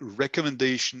 So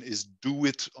recommendation is do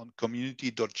it on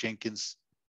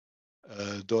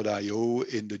community.jenkins.io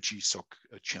in the GSoC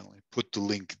channel. Put the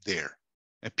link there.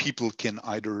 And people can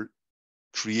either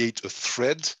create a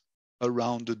thread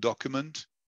around the document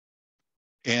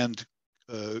and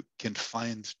can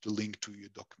find the link to your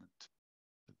document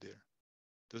there.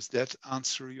 Does that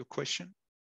answer your question?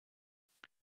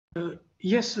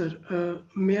 Yes, sir.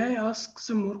 May I ask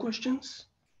some more questions?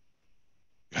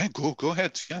 Yeah, go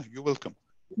ahead. Yeah, you're welcome.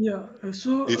 Yeah.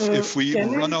 So if we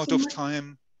run out of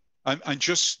time, I'm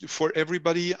just for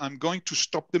everybody. I'm going to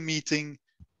stop the meeting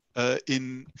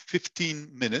in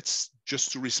 15 minutes,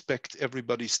 just to respect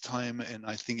everybody's time. And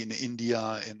I think in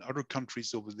India and other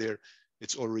countries over there,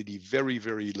 it's already very,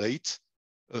 very late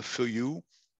for you.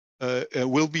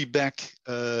 We'll be back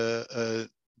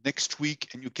next week,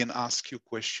 and you can ask your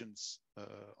questions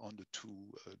on the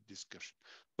two discussion.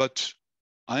 But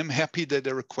I'm happy that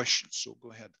there are questions, so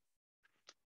go ahead.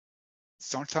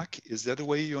 Sartak, is that the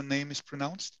way your name is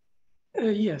pronounced?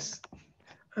 Yes.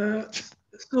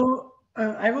 So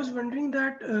I was wondering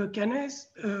that can I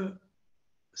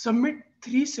submit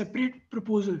 3 separate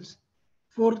proposals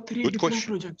for 3 different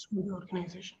projects for the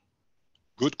organization?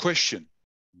 Good question.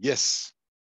 Yes.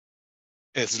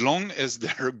 As long as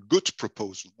they're good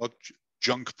proposals, not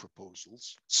junk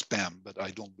proposals, spam, but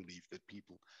I don't believe that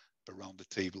people around the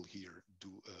table here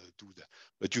do that.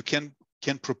 But you can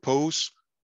propose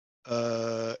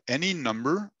any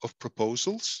number of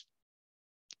proposals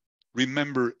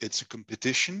Remember, it's a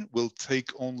competition. We'll take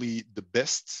only the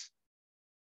best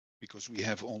because we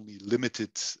have only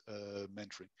limited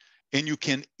mentoring. And you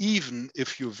can even,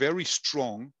 if you're very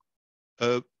strong,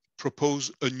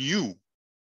 propose a new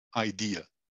idea.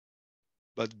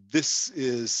 But this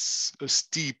is a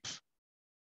steep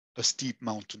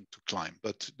mountain to climb.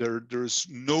 But there's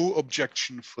no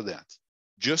objection for that.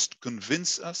 Just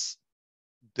convince us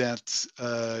that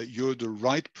you're the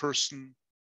right person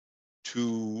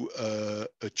to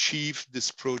achieve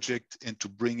this project and to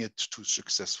bring it to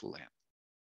successful end.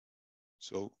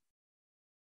 So,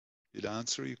 did I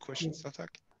answer your question, Satak?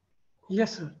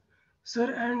 Yes, sir.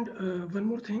 Sir, and one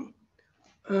more thing.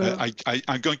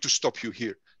 I'm going to stop you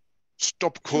here.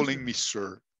 Stop calling me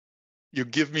sir. You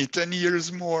give me 10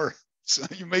 years more, so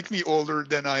you make me older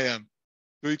than I am.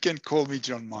 So you can call me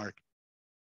John Mark.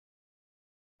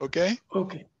 Okay?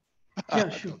 Okay. Yeah,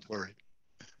 sure. Don't worry.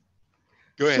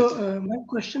 Go ahead. So my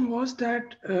question was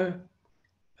that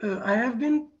I have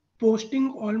been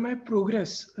posting all my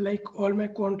progress, like all my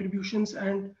contributions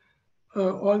and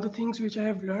all the things which I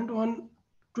have learned on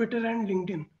Twitter and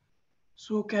LinkedIn.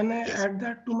 So can I add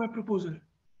that to my proposal?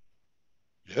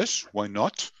 Yes, why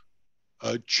not?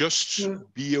 Just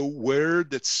be aware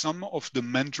that some of the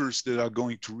mentors that are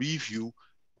going to review,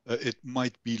 it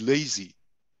might be lazy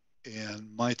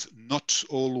and might not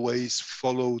always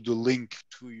follow the link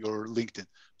to your LinkedIn.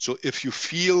 So if you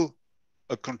feel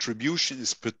a contribution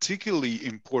is particularly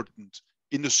important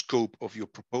in the scope of your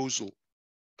proposal,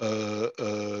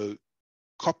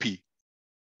 copy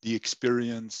the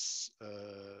experience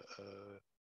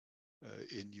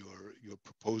in your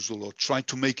proposal, or try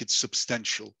to make it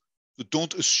substantial. So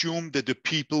don't assume that the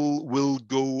people will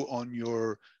go on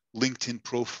your LinkedIn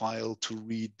profile to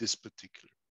read this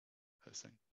particular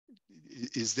thing.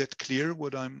 Is that clear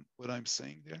what I'm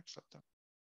saying there, Sata?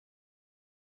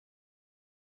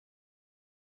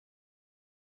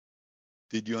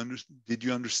 Did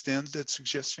you understand that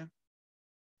suggestion?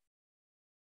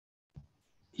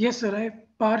 Yes, sir. I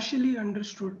partially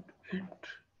understood it.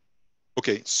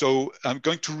 Okay, so I'm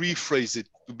going to rephrase it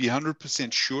to be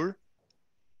 100% sure.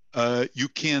 You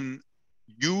can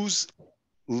use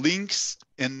links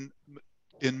in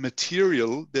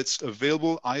material that's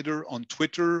available either on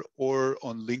Twitter or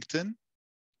on LinkedIn,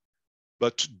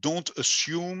 but don't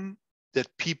assume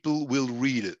that people will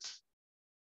read it.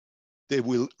 They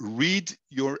will read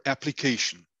your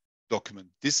application document.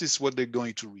 This is what they're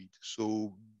going to read.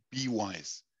 So be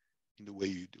wise in the way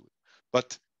you do it.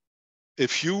 But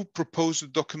if you propose a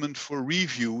document for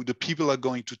review, the people are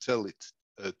going to tell it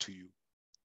to you.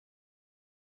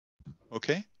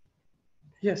 Okay?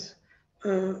 Yes.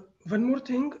 One more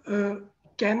thing.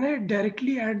 Can I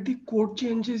directly add the code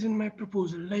changes in my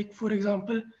proposal? Like, for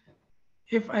example,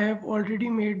 if I have already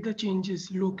made the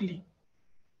changes locally,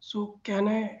 so can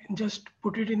I just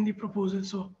put it in the proposal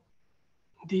so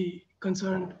the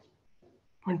concerned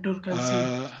mentor can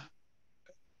see it?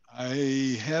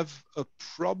 I have a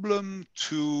problem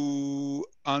to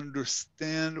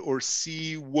understand or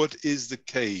see what is the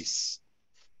case.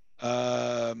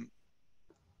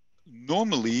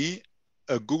 Normally,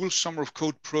 a Google Summer of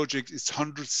Code project is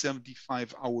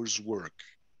 175 hours work.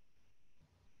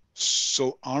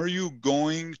 So are you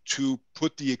going to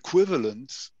put the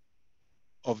equivalent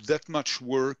of that much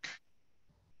work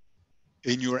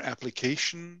in your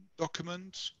application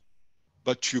document?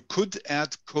 But you could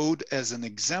add code as an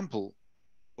example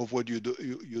of what you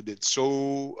did.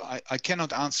 So I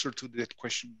cannot answer to that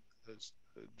question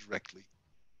directly.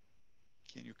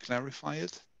 Can you clarify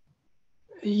it?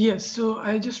 Yes, so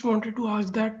I just wanted to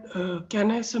ask that can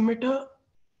I submit a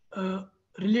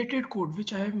related code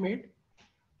which I have made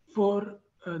for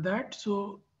that,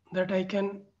 so that I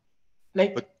can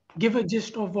give a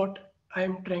gist of what I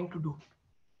am trying to do?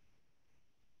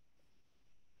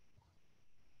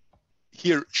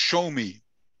 Here, show me.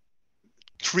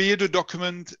 Create a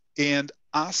document and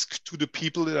ask to the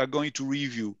people that are going to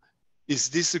review, is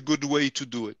this a good way to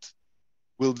do it?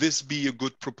 Will this be a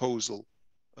good proposal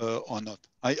or not?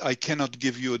 I cannot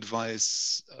give you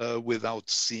advice without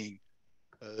seeing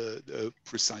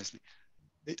precisely.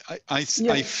 I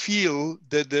feel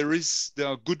that there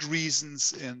are good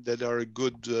reasons and that are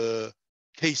good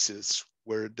cases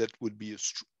where that would be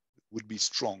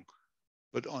strong.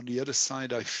 But on the other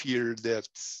side, I fear that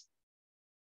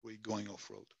we're going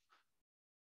off-road.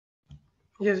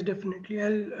 Yes, definitely.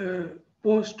 I'll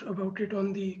post about it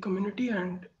on the community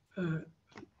and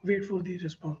wait for the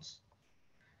response.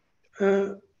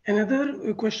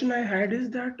 Another question I had is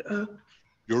that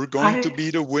you're going to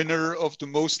be the winner of the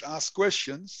most asked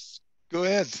questions. Go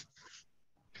ahead.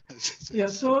 Yeah,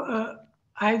 so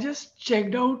I just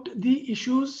checked out the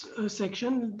issues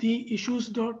section, the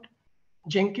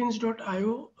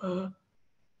issues.jenkins.io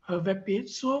web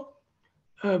page. So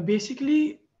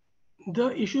basically,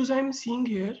 the issues I'm seeing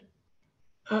here,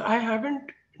 I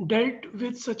haven't dealt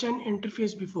with such an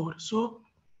interface before. So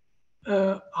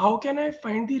how can I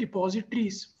find the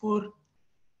repositories for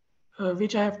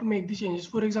which I have to make the changes?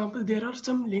 For example, there are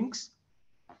some links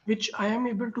which I am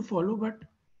able to follow, but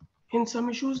in some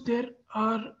issues there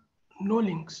are no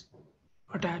links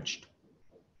attached.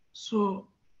 So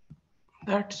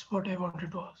that's what I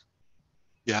wanted to ask.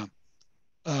 Yeah.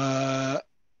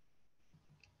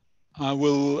 I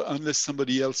will, unless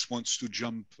somebody else wants to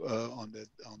jump on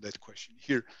that question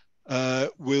here,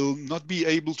 will not be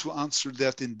able to answer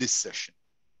that in this session.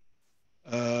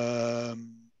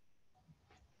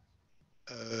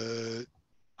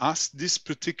 Ask this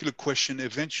particular question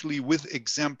eventually with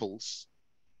examples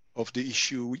of the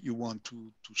issue you want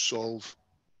to solve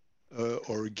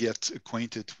or get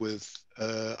acquainted with.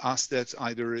 Ask that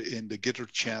either in the Gitter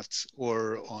chat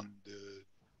or on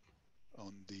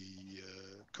the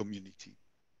community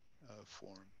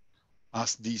forum.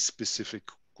 Ask these specific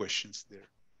questions there.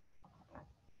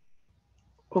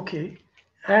 Okay.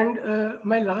 And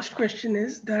my last question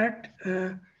is that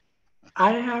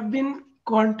I have been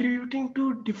contributing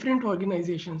to different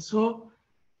organizations. So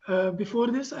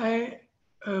before this, I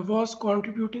was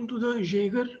contributing to the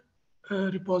Jaeger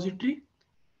repository.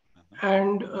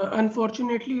 And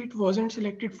unfortunately, it wasn't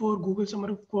selected for Google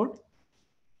Summer of Code.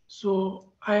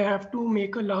 So I have to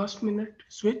make a last minute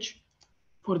switch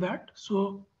for that.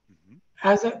 So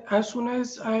as soon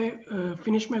as I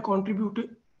finish my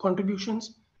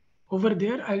contributions over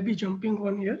there, I'll be jumping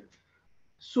on here.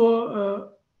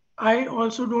 So I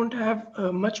also don't have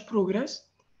much progress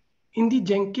in the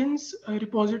Jenkins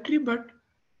repository, but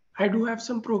I do have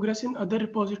some progress in other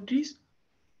repositories.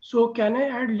 So can I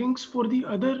add links for the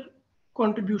other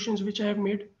contributions which I have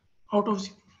made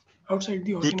outside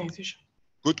the organization?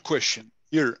 Good question.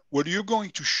 Here, what you're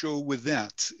going to show with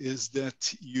that is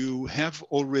that you have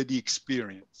already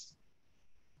experience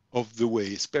of the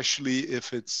way, especially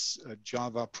if it's a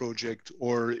Java project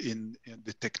or in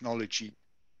the technology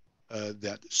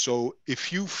So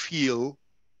if you feel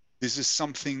this is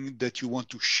something that you want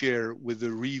to share with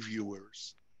the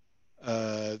reviewers,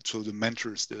 so the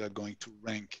mentors that are going to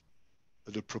rank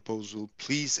the proposal,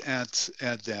 please add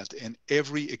that. And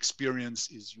every experience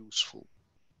is useful.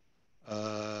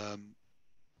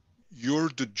 You're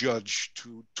the judge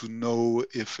to know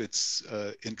if it's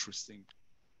interesting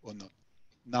or not.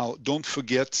 Now, don't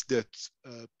forget that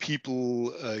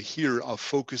people here are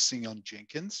focusing on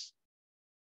Jenkins.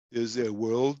 There's a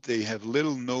world, they have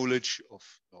little knowledge of,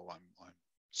 I'm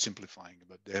simplifying,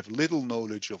 but they have little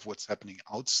knowledge of what's happening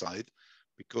outside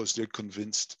because they're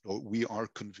convinced, or we are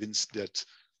convinced, that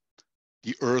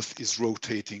the earth is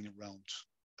rotating around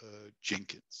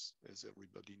Jenkins, as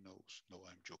everybody knows. No,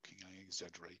 I'm joking, I'm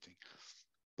exaggerating.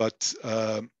 But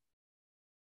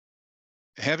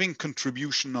having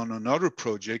contribution on another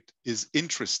project is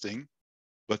interesting,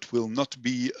 but will not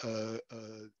be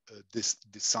this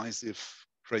decisive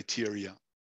criteria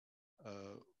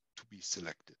to be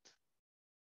selected.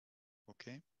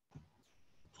 Okay.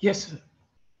 Yes, sir.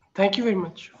 Thank you very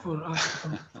much for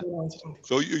answering.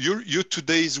 So you're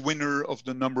today's winner of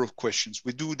the number of questions.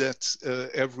 We do that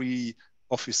every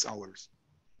office hours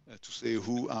to say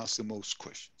who asked the most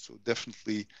questions. So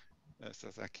definitely,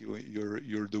 Sasaki,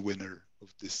 you're the winner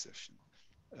of this session.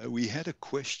 We had a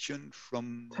question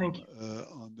from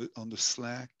on the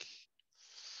Slack.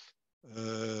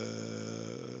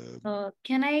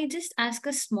 Can I just ask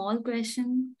a small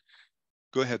question?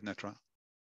 Go ahead, Netra.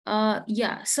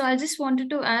 Yeah, so I just wanted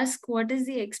to ask, what is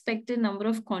the expected number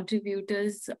of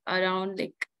contributors around,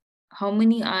 like how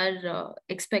many are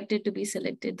expected to be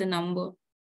selected, the number?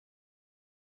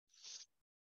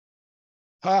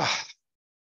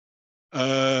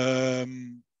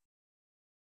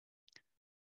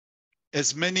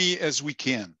 As many as we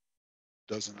can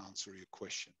doesn't answer your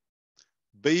question.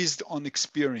 Based on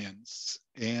experience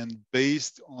and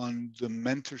based on the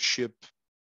mentorship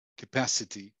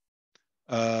capacity,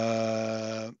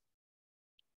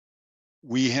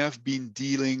 we have been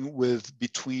dealing with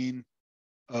between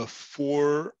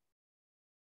four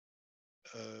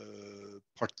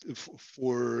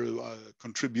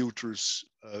contributors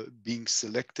being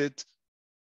selected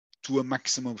to a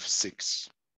maximum of 6.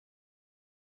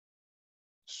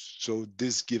 So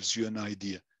this gives you an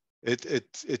idea.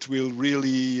 It will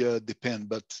really depend,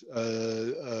 but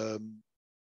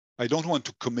I don't want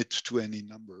to commit to any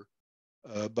number.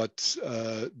 But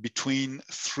between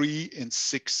 3 and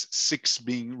 6, 6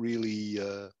 being really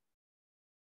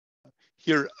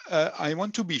Here, I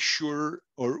want to be sure,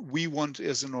 or we want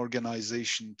as an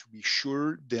organization to be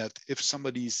sure that if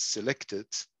somebody is selected,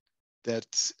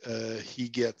 that he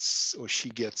gets or she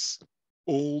gets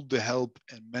all the help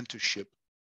and mentorship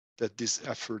that this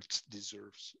effort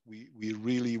deserves. We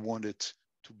really want it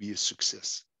to be a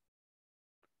success.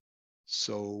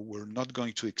 So we're not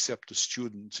going to accept a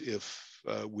student if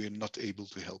we're not able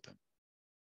to help him.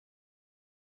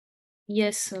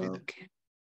 Yes, sir. Okay. Okay.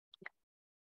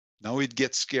 Now it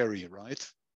gets scary, right?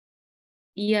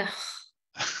 Yeah.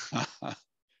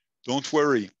 Don't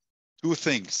worry. Two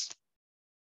things.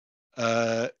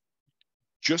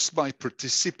 Just by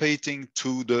participating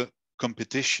to the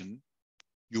competition,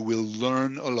 you will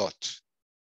learn a lot.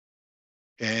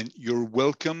 And you're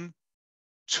welcome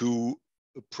to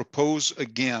propose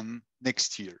again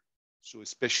next year. So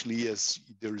especially as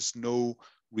there is no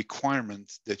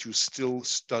requirement that you're still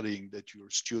studying, that you're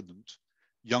a student,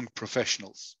 young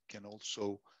professionals can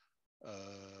also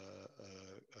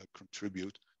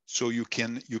contribute. So you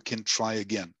can try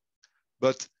again.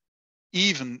 But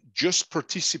even just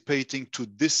participating to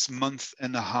this month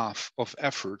and a half of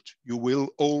effort, you will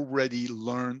already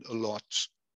learn a lot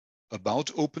about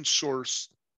open source,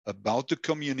 about the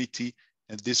community,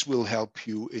 and this will help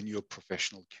you in your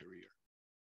professional career.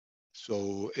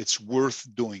 So it's worth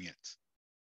doing it.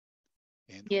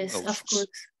 And Yes, who knows? of course.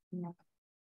 Yeah.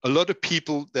 A lot of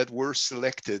people that were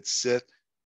selected said,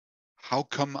 how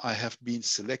come I have been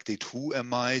selected? Who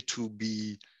am I to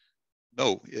be?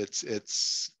 No,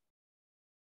 it's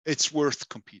worth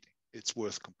competing. It's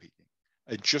worth competing.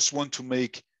 I just want to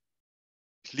make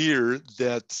clear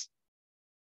that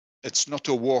it's not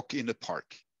a walk in the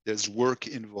park. There's work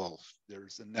involved.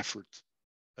 There's an effort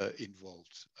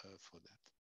involved for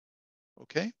that.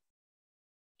 Okay?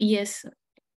 Yes, sir.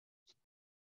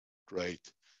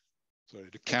 Great. Sorry,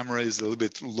 the camera is a little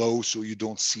bit low, so you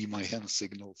don't see my hand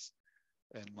signals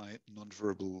and my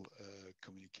nonverbal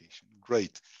communication.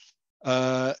 Great.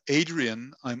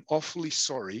 Adrian, I'm awfully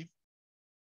sorry.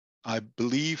 I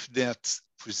believe that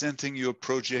presenting your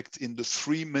project in the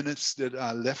 3 minutes that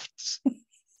are left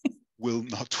will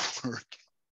not work.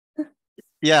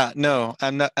 Yeah, no,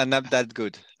 I'm not that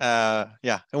good.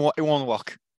 Yeah, it won't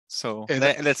work. So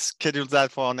let's schedule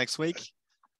that for next week.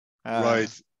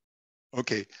 Right.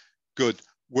 Okay. Good.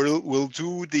 We'll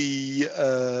do the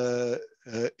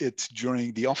it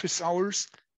during the office hours,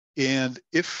 and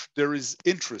if there is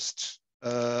interest,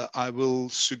 I will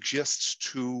suggest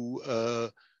to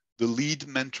the lead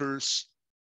mentors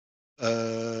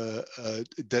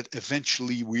that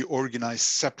eventually we organize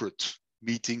separate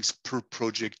meetings per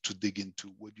project to dig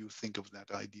into. What do you think of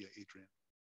that idea, Adrian?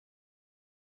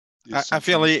 I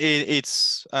feel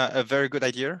it's a very good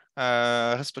idea,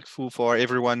 respectful for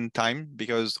everyone's time,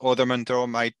 because other mentor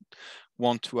might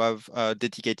want to have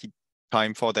dedicated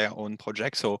time for their own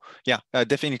project. So yeah,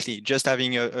 definitely just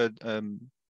having a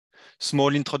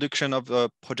small introduction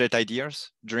of project ideas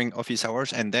during office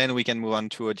hours, and then we can move on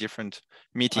to a different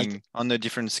meeting on a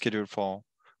different schedule for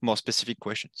more specific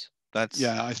questions.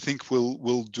 Yeah, I think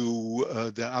we'll do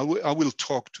that. I will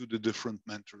talk to the different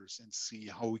mentors and see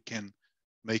how we can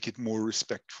make it more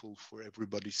respectful for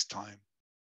everybody's time.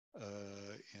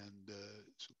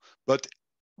 But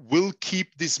we'll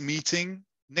keep this meeting.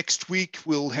 Next week,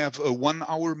 we'll have a 1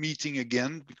 hour meeting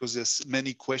again, because there's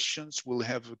many questions. We'll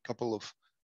have a couple of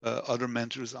other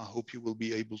mentors. I hope you will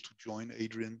be able to join,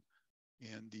 Adrian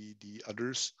and the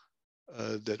others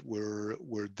that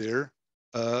were there.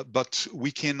 But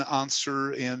we can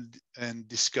answer and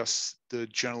discuss the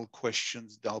general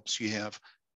questions, doubts you have.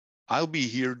 I'll be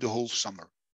here the whole summer.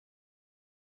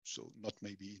 So not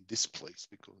maybe in this place,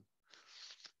 because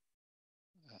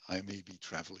I may be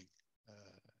traveling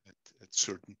at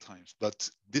certain times. But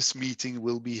this meeting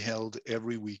will be held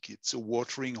every week. It's a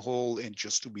watering hole and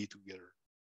just to be together.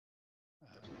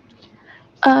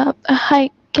 Hi,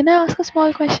 can I ask a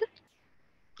small question?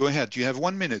 Go ahead. You have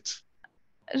 1 minute.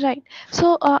 Right.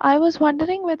 So I was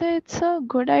wondering whether it's a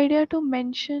good idea to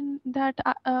mention that,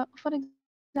 for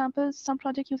example, some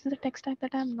project uses a tech stack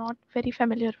that I'm not very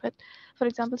familiar with. For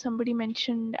example, somebody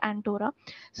mentioned Antora.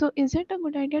 So is it a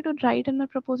good idea to write in my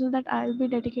proposal that I'll be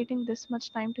dedicating this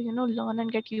much time to, learn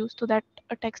and get used to that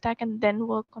tech stack and then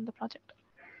work on the project?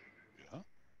 Yeah,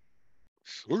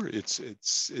 sure. It's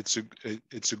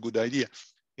a good idea.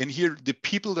 And here, the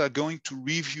people that are going to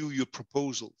review your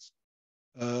proposals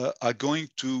are going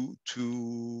to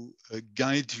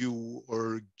guide you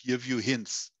or give you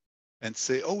hints and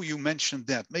say, oh, you mentioned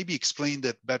that. Maybe explain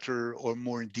that better or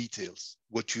more in details,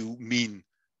 what you mean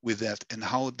with that and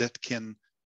how that can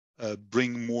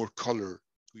bring more color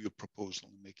to your proposal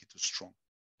and make it a strong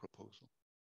proposal.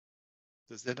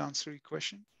 Does that answer your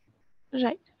question?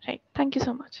 Right. Thank you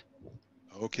so much.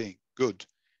 Okay, good.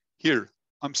 Here,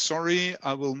 I'm sorry,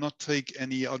 I will not take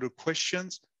any other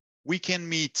questions. We can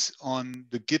meet on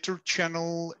the Gitter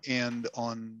channel and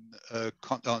on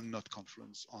not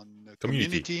conference, on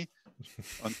community.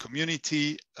 On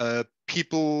community,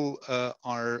 people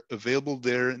are available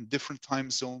there in different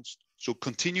time zones. So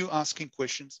continue asking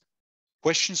questions.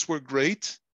 Questions were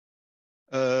great.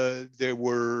 There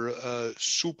were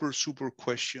super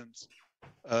questions.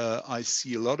 I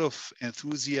see a lot of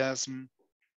enthusiasm,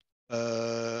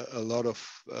 a lot of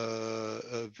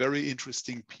very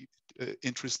interesting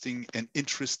and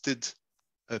interested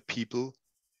people.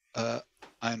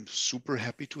 I'm super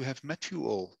happy to have met you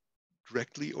all,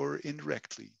 directly or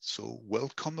indirectly. So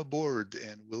welcome aboard,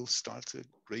 and we'll start a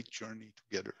great journey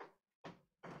together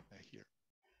here.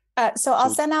 So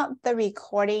I'll send out the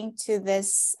recording to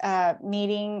this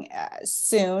meeting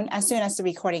soon as the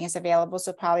recording is available.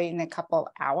 So probably in a couple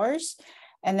hours.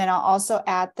 And then I'll also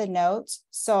add the notes.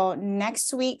 So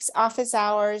next week's office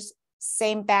hours,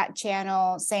 same bat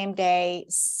channel, same day,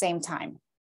 same time.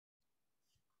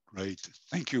 Great.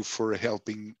 Thank you for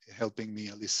helping me,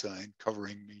 Alyssa, and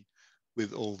covering me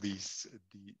with all these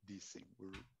things.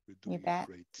 We're doing a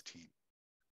great team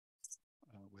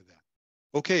with that.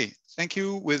 Okay, thank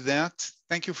you with that.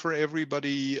 Thank you for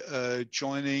everybody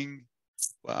joining.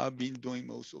 Well, I've been doing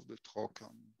most of the talk.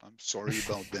 I'm sorry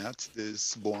about that. This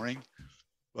is boring,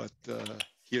 but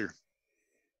here,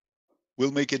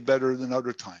 we'll make it better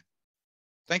another time.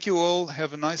 Thank you all.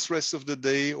 Have a nice rest of the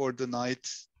day or the night.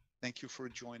 Thank you for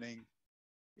joining,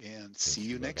 and see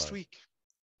you next week.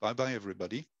 Bye-bye,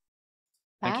 everybody.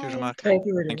 Bye. Thank you, Jean-Marc. Thank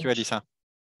you very Thank you, much. Alyssa.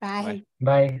 Bye.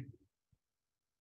 Bye.